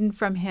has been hidden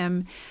from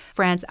him.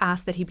 France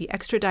asked that he be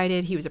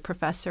extradited. He was a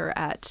professor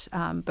at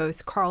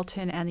both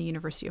Carleton and the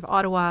University of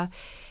Ottawa.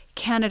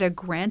 Canada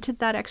granted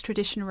that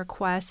extradition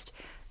request,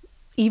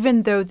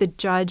 even though the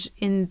judge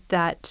in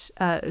that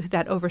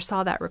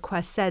oversaw that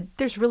request said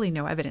there's really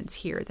no evidence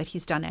here that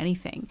he's done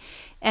anything.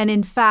 And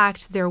in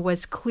fact, there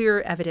was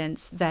clear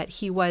evidence that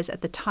he was, at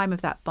the time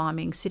of that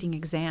bombing, sitting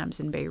exams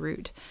in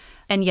Beirut.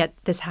 And yet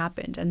this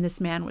happened, and this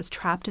man was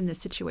trapped in this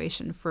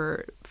situation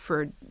for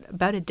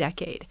about a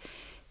decade.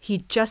 He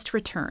just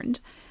returned.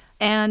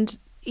 And,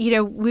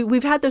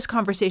 we've had those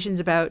conversations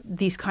about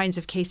these kinds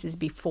of cases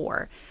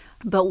before.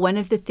 But one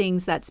of the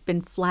things that's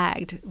been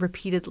flagged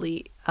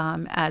repeatedly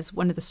as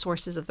one of the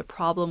sources of the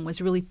problem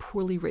was really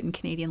poorly written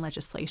Canadian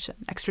legislation,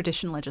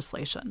 extradition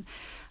legislation,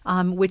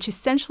 which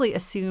essentially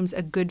assumes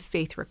a good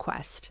faith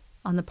request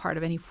on the part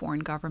of any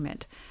foreign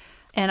government.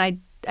 And I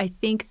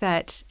think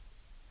that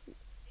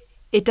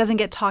it doesn't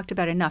get talked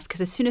about enough,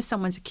 because as soon as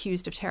someone's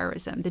accused of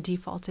terrorism, the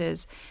default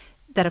is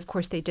that, of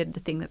course, they did the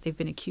thing that they've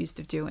been accused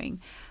of doing.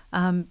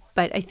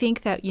 But I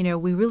think that,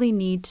 we really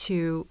need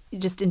to,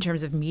 just in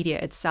terms of media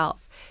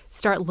itself,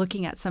 start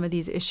looking at some of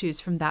these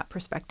issues from that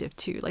perspective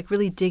too, like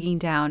really digging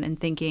down and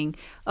thinking,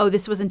 oh,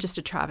 this wasn't just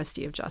a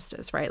travesty of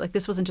justice, right? Like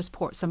this wasn't just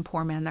some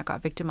poor man that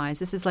got victimized.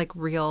 This is like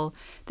real.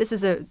 This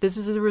is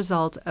a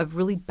result of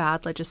really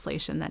bad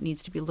legislation that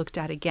needs to be looked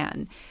at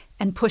again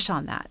and push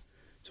on that.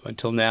 So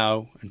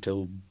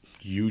until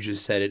you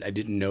just said it, I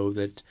didn't know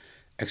that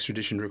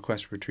extradition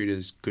requests were treated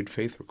as good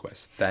faith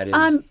requests. That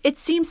is, it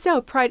seems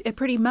so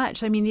pretty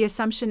much. I mean, the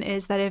assumption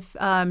is that if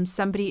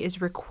somebody is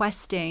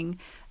requesting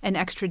an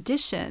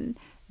extradition,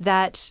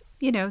 that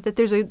that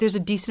there's a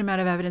decent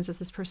amount of evidence that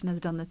this person has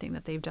done the thing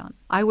that they've done.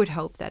 I would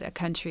hope that a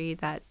country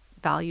that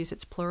values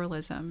its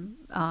pluralism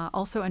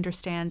also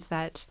understands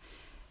that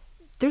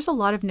there's a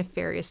lot of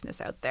nefariousness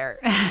out there,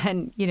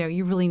 and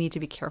you really need to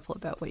be careful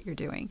about what you're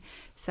doing.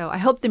 So I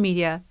hope the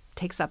media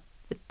takes up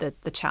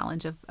the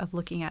challenge of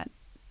looking at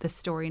the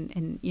story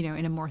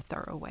in a more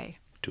thorough way.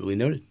 Duly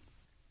noted.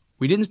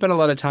 We didn't spend a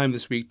lot of time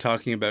this week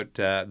talking about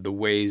the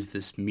ways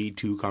this Me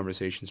Too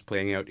conversation is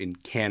playing out in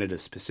Canada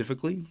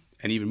specifically,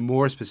 and even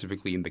more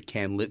specifically in the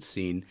CanLit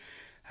scene.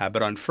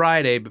 But on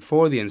Friday,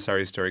 before the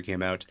Ansari story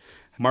came out,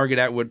 Margaret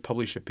Atwood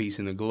published a piece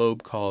in the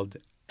Globe called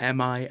 "Am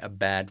I a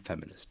Bad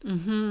Feminist?"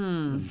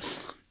 Mm-hmm.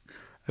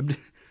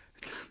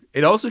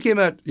 It also came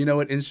out,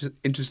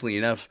 interestingly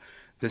enough,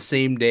 the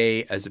same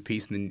day as a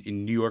piece in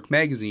New York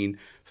Magazine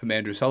from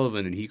Andrew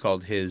Sullivan, and he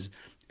called his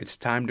 "It's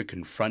Time to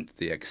Confront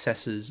the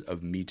Excesses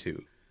of Me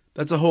Too."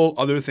 That's a whole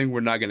other thing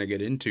we're not going to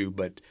get into,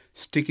 but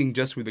sticking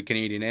just with the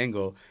Canadian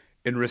angle,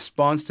 in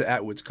response to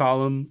Atwood's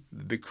column,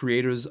 the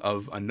creators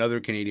of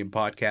another Canadian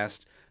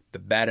podcast, the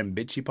Bad and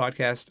Bitchy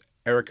podcast,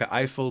 Erica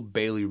Eiffel,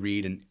 Bailey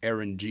Reed, and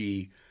Aaron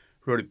G.,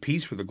 wrote a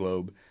piece for the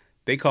Globe.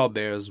 They called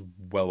theirs,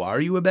 "Well, Are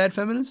You a Bad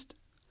Feminist?"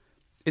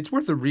 It's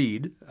worth a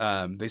read.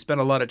 They spent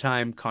a lot of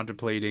time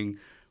contemplating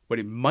what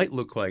it might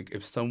look like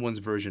if someone's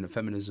version of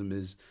feminism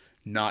is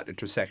not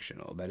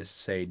intersectional. That is to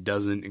say,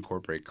 doesn't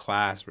incorporate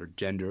class or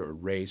gender or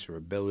race or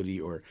ability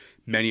or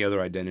many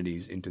other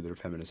identities into their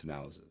feminist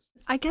analysis.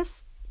 I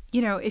guess,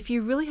 if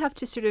you really have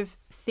to sort of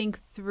think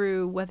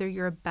through whether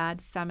you're a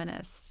bad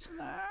feminist,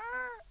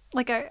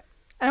 I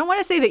don't want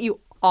to say that you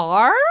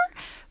are,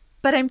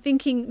 but I'm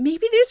thinking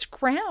maybe there's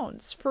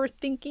grounds for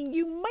thinking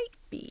you might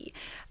be.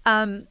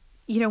 One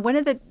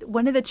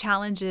of the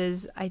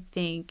challenges, I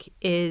think,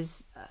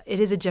 is it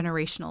is a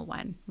generational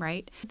one,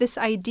 right? This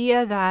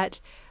idea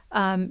that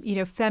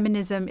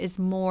feminism is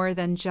more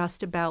than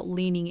just about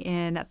leaning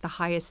in at the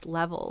highest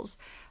levels,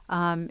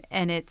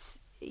 and it's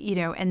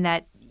and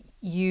that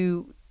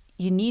you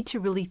need to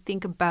really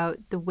think about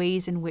the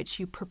ways in which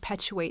you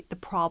perpetuate the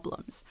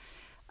problems.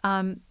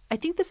 I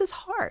think this is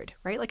hard,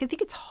 right? I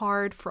think it's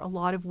hard for a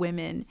lot of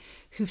women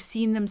who've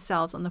seen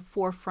themselves on the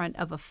forefront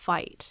of a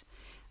fight,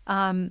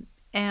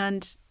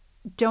 and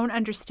don't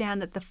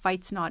understand that the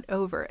fight's not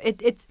over.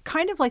 It's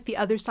kind of like the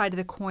other side of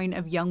the coin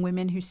of young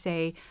women who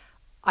say,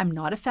 "I'm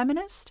not a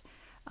feminist,"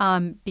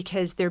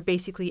 because they're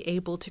basically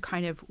able to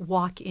kind of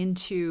walk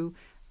into,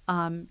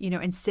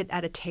 and sit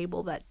at a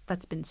table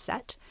that's been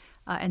set.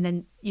 And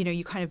then,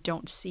 you kind of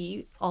don't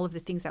see all of the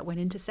things that went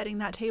into setting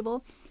that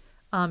table.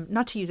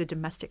 Not to use a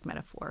domestic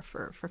metaphor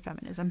for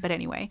feminism, but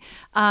anyway.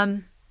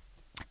 And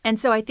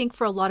so I think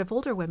for a lot of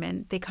older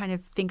women, they kind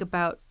of think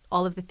about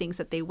all of the things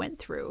that they went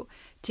through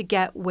to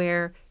get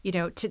where,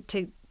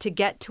 to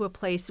get to a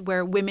place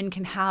where women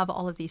can have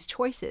all of these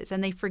choices.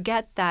 And they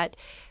forget that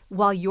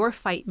while your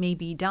fight may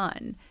be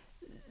done,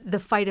 the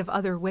fight of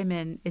other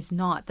women is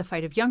not, the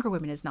fight of younger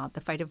women is not,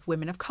 the fight of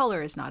women of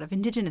color is not, of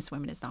Indigenous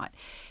women is not,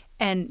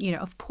 and,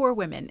 of poor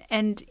women.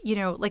 And,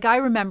 I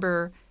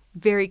remember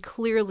very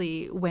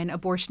clearly when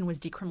abortion was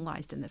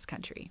decriminalized in this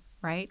country,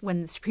 right?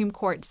 When the Supreme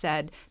Court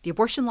said the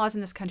abortion laws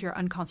in this country are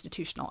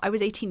unconstitutional. I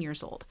was 18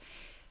 years old.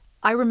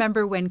 I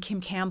remember when Kim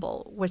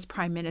Campbell was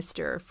prime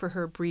minister for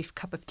her brief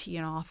cup of tea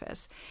in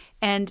office.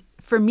 And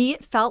for me,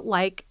 it felt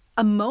like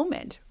a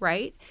moment,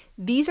 right?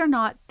 These are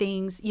not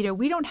things,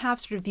 we don't have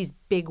sort of these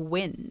big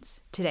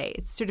wins today.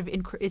 It's sort of,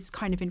 it's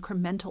kind of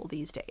incremental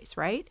these days,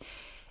 right?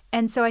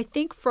 And so I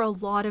think for a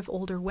lot of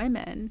older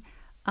women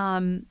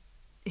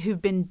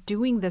who've been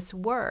doing this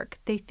work,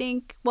 they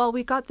think, well,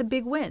 we got the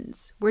big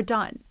wins. We're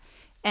done.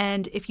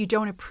 And if you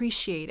don't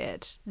appreciate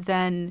it,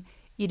 then,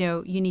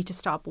 you need to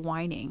stop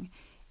whining.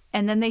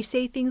 And then they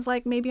say things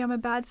like, maybe I'm a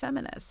bad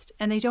feminist.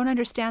 And they don't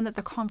understand that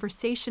the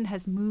conversation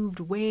has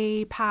moved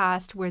way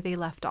past where they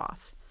left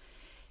off.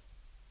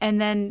 And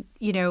then,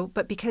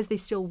 but because they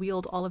still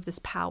wield all of this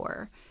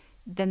power,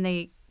 then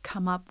they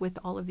come up with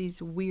all of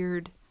these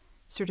weird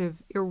sort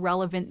of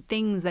irrelevant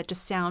things that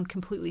just sound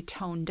completely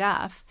tone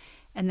deaf,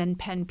 and then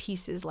pen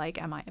pieces like,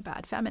 am I a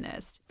bad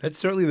feminist? That's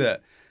certainly the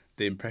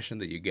impression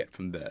that you get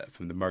from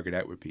the Margaret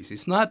Atwood piece.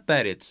 It's not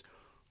that it's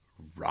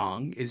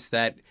wrong, is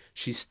that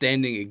she's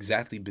standing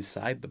exactly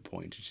beside the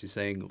point. She's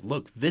saying,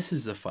 look, this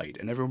is a fight.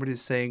 And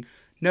everybody's saying,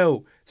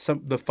 no,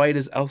 the fight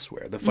is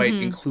elsewhere. The fight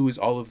includes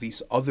all of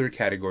these other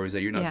categories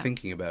that you're not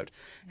thinking about.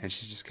 And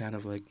she's just kind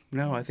of like,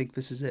 no, I think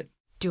this is it.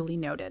 Duly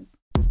noted.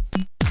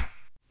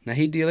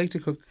 Nahid, do you like to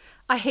cook?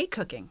 I hate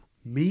cooking.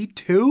 Me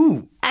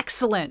too.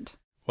 Excellent.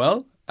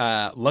 Well,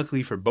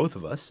 luckily for both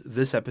of us,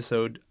 this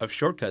episode of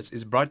Shortcuts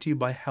is brought to you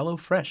by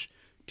HelloFresh.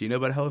 Do you know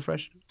about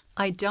HelloFresh?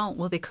 I don't.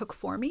 Will they cook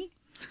for me?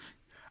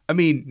 I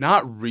mean,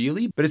 not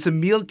really, but it's a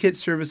meal kit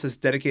service that's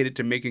dedicated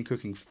to making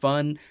cooking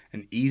fun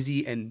and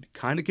easy and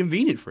kind of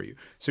convenient for you.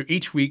 So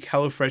each week,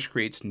 HelloFresh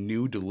creates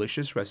new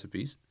delicious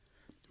recipes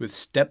with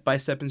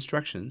step-by-step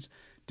instructions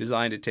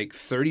designed to take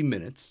 30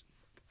 minutes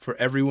for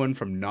everyone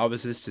from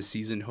novices to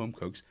seasoned home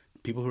cooks,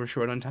 people who are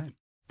short on time.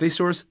 They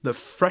source the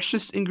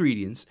freshest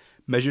ingredients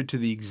measured to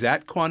the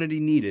exact quantity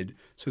needed,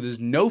 so there's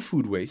no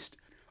food waste,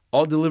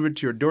 all delivered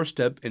to your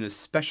doorstep in a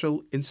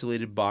special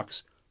insulated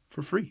box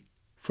for free.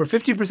 For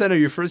 50% of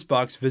your first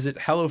box, visit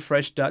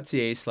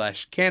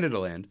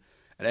hellofresh.ca/CanadaLand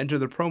and enter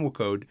the promo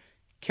code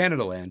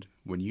CanadaLand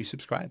when you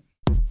subscribe.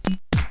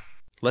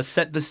 Let's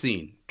set the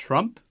scene.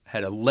 Trump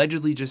had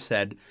allegedly just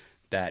said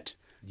that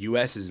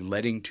U.S. is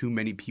letting too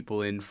many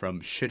people in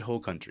from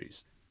shithole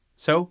countries.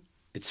 So,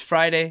 it's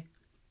Friday,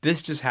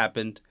 this just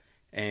happened,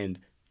 and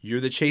you're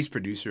the Chase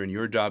producer, and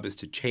your job is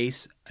to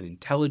chase an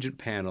intelligent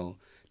panel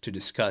to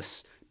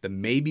discuss the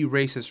maybe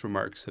racist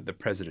remarks that the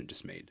president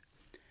just made.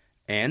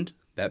 And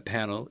that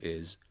panel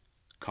is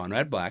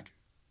Conrad Black,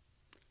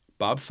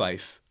 Bob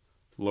Fife,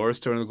 Laura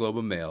Stone of the Globe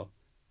and Mail,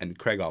 and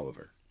Craig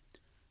Oliver.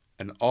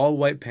 An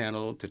all-white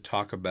panel to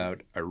talk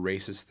about a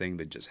racist thing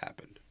that just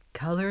happened.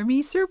 Color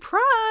me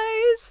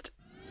surprised.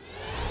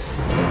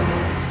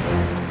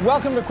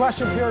 Welcome to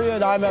Question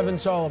Period. I'm Evan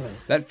Solomon.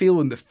 That feel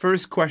when the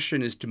first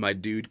question is to my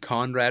dude,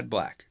 Conrad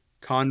Black.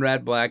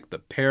 Conrad Black, the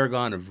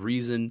paragon of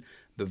reason,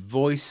 the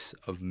voice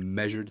of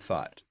measured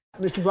thought.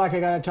 Mr. Black,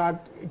 I got to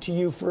talk to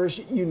you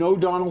first. You know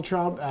Donald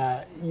Trump.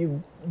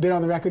 You've been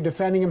on the record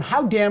defending him.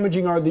 How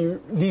damaging are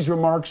these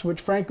remarks, which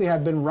frankly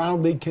have been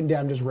roundly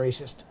condemned as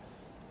racist?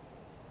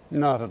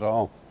 Not at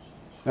all.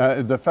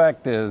 The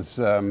fact is,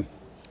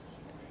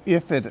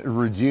 if it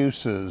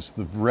reduces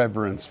the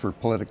reverence for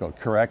political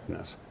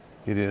correctness,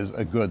 it is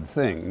a good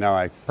thing. Now,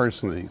 I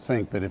personally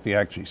think that if he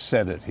actually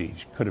said it, he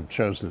could have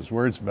chosen his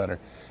words better.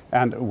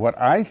 And what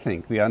I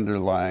think the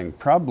underlying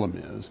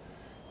problem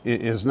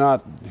is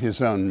not his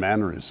own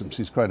mannerisms.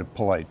 He's quite a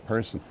polite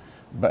person,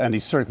 and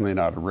he's certainly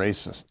not a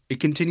racist.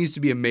 It continues to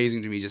be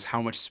amazing to me just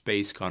how much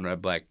space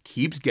Conrad Black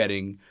keeps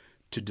getting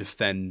to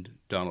defend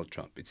Donald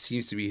Trump. It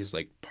seems to be his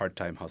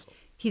part-time hustle.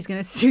 He's going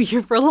to sue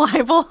you for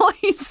libel.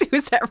 He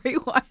sues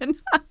everyone.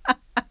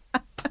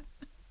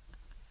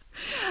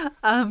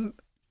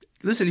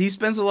 Listen, he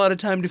spends a lot of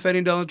time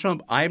defending Donald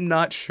Trump. I'm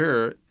not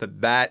sure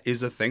that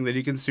is a thing that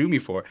he can sue me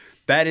for.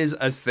 That is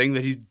a thing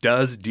that he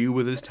does do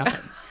with his time.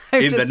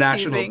 In the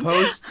National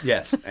Post?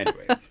 Yes.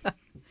 Anyway.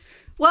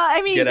 Well,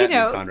 I mean,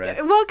 Conrad.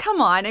 Well, come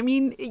on. I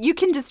mean, you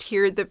can just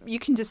hear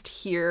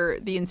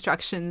the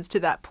instructions to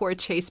that poor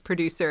Chase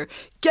producer.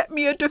 Get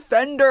me a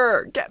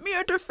defender. Get me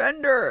a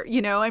defender.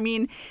 I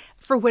mean,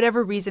 for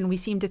whatever reason, we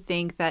seem to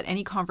think that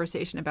any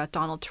conversation about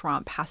Donald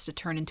Trump has to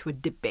turn into a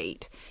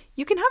debate.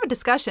 You can have a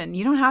discussion.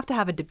 You don't have to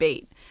have a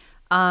debate.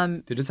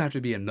 There doesn't have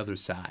to be another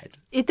side.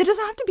 There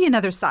doesn't have to be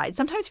another side.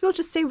 Sometimes people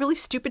just say really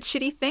stupid,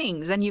 shitty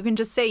things, and you can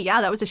just say, yeah,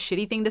 that was a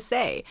shitty thing to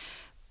say.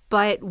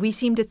 But we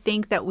seem to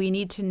think that we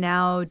need to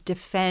now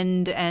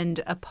defend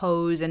and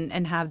oppose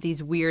and have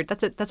these weird –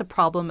 that's a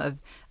problem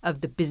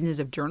of the business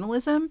of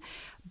journalism.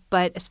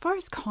 But as far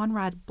as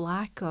Conrad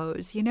Black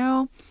goes,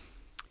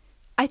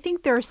 I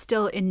think there are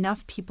still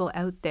enough people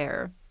out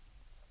there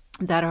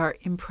that are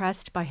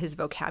impressed by his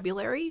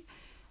vocabulary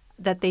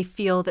that they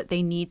feel that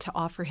they need to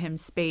offer him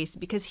space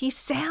because he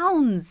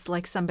sounds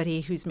like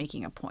somebody who's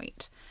making a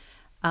point.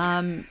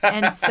 And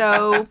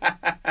so...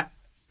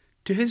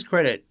 To his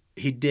credit,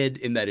 he did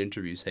in that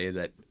interview say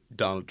that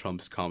Donald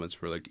Trump's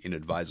comments were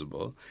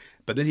inadvisable.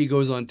 But then he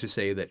goes on to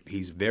say that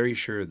he's very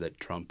sure that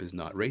Trump is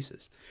not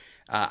racist.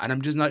 And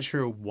I'm just not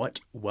sure what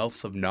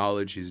wealth of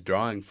knowledge he's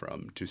drawing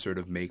from to sort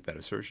of make that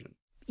assertion.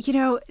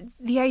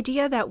 The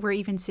idea that we're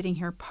even sitting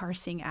here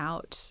parsing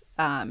out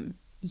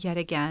yet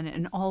again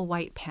an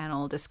all-white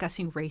panel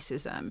discussing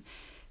racism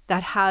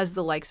that has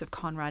the likes of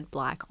Conrad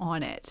Black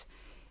on it.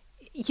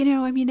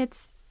 I mean,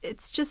 it's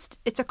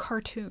a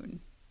cartoon,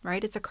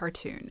 right? It's a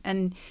cartoon.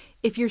 And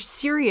if you're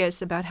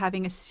serious about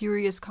having a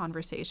serious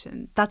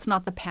conversation, that's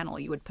not the panel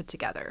you would put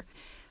together.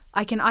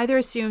 I can either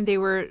assume they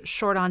were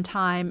short on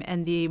time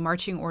and the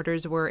marching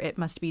orders were it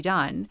must be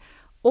done,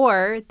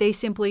 or they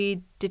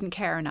simply didn't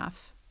care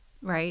enough,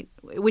 right?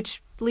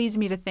 Which leads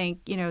me to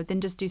think,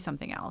 then just do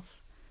something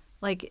else.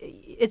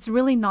 It's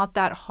really not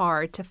that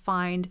hard to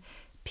find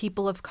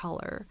people of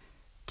color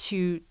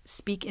to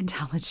speak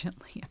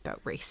intelligently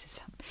about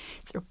racism.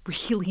 It's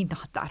really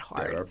not that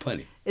hard. There are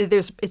plenty.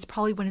 It's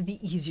probably one of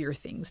the easier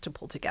things to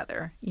pull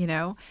together,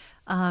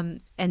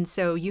 And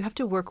so you have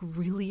to work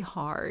really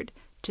hard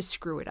to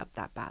screw it up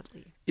that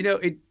badly.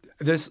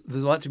 There's a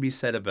lot to be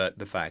said about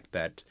the fact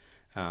that,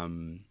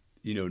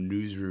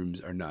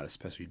 newsrooms are not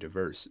especially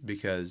diverse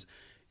because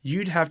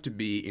you'd have to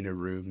be in a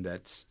room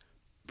that's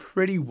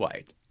pretty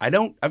white.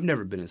 I've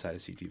never been inside a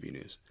CTV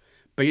News,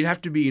 but you'd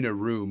have to be in a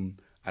room,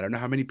 I don't know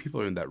how many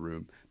people are in that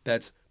room,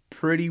 that's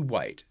pretty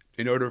white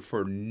in order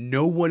for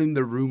no one in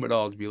the room at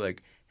all to be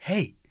like,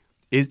 hey,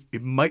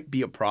 it might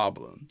be a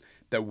problem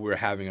that we're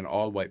having an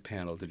all-white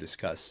panel to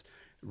discuss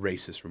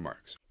racist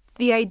remarks.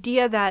 The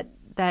idea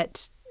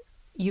that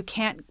you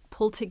can't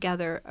pull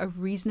together a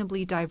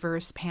reasonably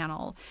diverse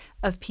panel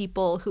of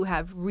people who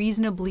have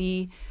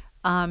reasonably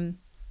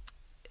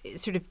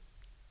sort of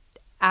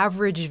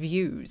average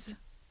views,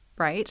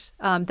 right?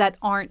 That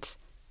aren't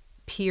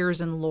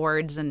peers and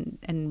lords and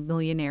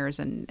millionaires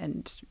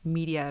and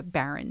media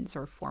barons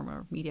or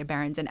former media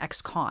barons and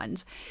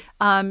ex-cons,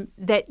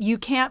 that you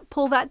can't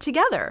pull that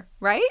together,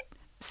 right?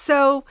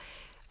 So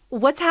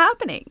what's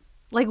happening?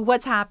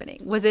 What's happening?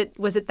 Was it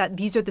that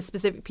these are the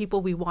specific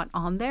people we want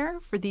on there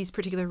for these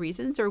particular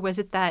reasons? Or was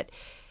it that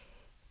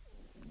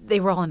they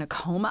were all in a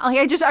coma?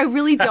 I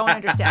really don't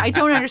understand. I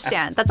don't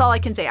understand. That's all I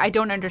can say. I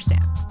don't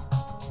understand.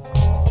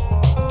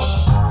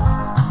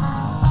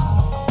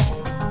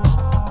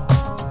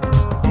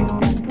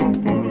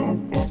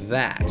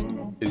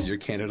 your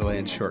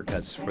Canadaland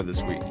shortcuts for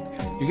this week.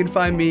 You can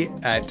find me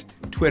at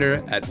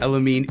Twitter at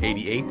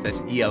Elamin88.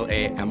 That's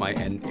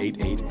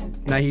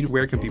ELAMIN88. Nahid,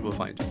 where can people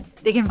find you?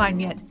 They can find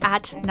me at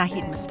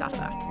Nahid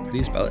Mustafa. How do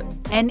you spell it?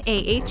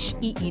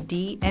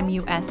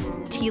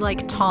 NAHEEDMUS, T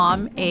like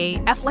Tom,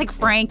 A, F like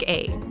Frank,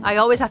 A. I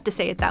always have to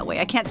say it that way.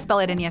 I can't spell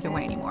it any other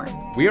way anymore.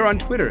 We are on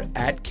Twitter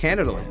at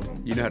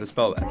Canadaland. You know how to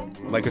spell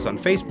that. Like us on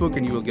Facebook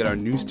and you will get our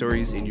news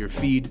stories in your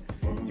feed.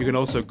 You can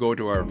also go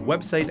to our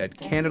website at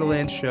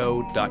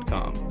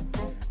CanadaLandShow.com.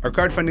 Our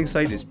crowdfunding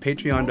site is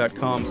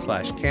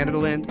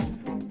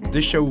patreon.com/CanadaLand.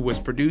 This show was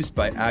produced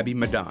by Abby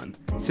Madan.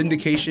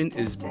 Syndication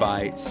is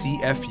by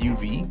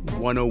CFUV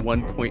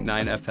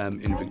 101.9 FM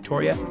in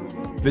Victoria.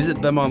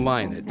 Visit them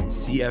online at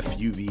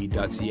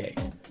cfuv.ca.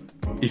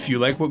 If you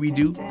like what we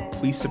do,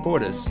 please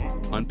support us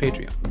on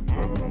Patreon.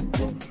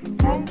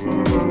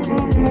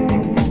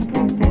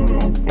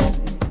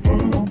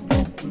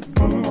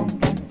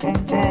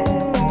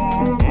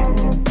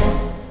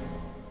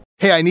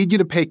 Hey, I need you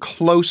to pay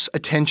close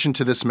attention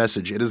to this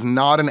message. It is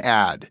not an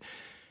ad.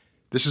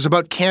 This is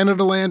about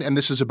Canadaland, and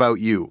this is about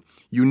you.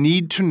 You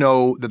need to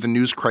know that the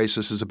news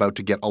crisis is about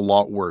to get a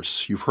lot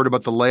worse. You've heard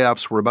about the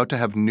layoffs. We're about to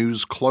have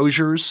news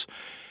closures,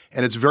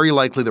 and it's very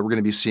likely that we're going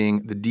to be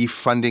seeing the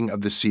defunding of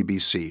the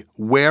CBC.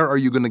 Where are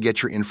you going to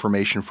get your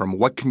information from?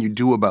 What can you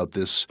do about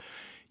this?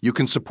 You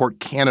can support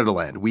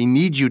Canadaland. We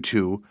need you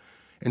to.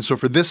 And so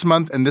for this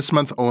month and this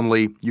month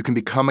only, you can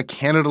become a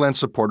Canadaland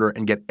supporter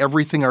and get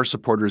everything our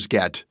supporters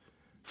get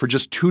for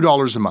just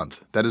 $2 a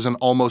month. That is an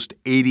almost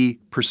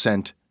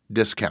 80%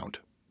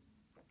 discount.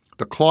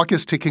 The clock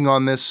is ticking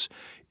on this.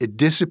 It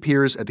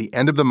disappears at the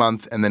end of the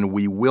month, and then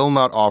we will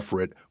not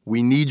offer it.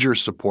 We need your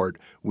support.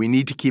 We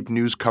need to keep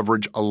news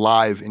coverage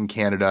alive in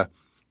Canada.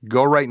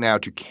 Go right now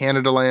to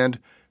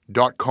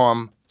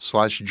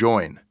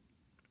canadaland.com/join.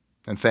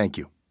 And thank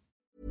you.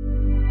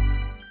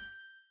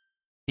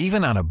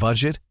 Even on a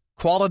budget,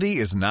 quality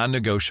is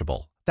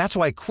non-negotiable. That's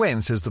why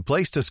Quince is the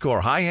place to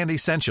score high-end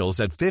essentials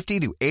at 50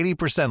 to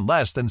 80%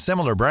 less than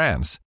similar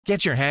brands.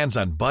 Get your hands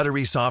on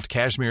buttery soft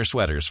cashmere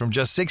sweaters from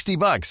just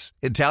 $60,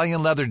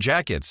 Italian leather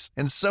jackets,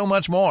 and so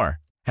much more.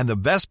 And the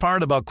best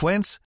part about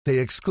Quince, they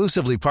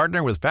exclusively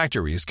partner with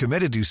factories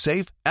committed to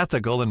safe,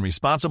 ethical, and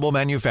responsible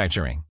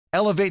manufacturing.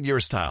 Elevate your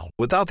style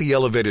without the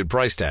elevated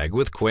price tag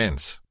with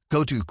Quince.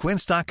 Go to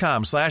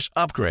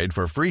quince.com/upgrade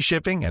for free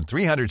shipping and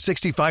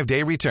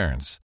 365-day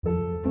returns.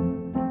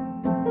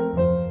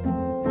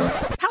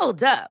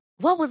 Hold up.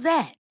 What was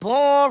that?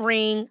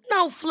 Boring.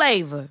 No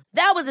flavor.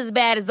 That was as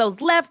bad as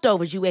those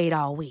leftovers you ate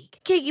all week.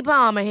 Keke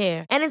Palmer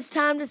here, and it's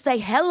time to say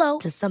hello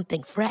to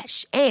something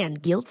fresh and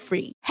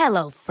guilt-free.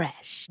 Hello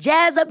Fresh.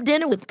 Jazz up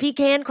dinner with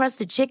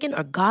pecan-crusted chicken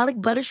or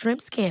garlic butter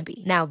shrimp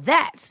scampi. Now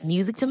that's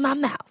music to my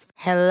mouth.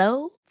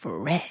 Hello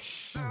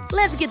Fresh.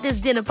 Let's get this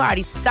dinner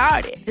party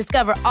started.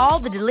 Discover all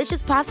the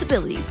delicious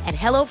possibilities at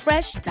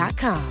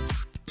HelloFresh.com.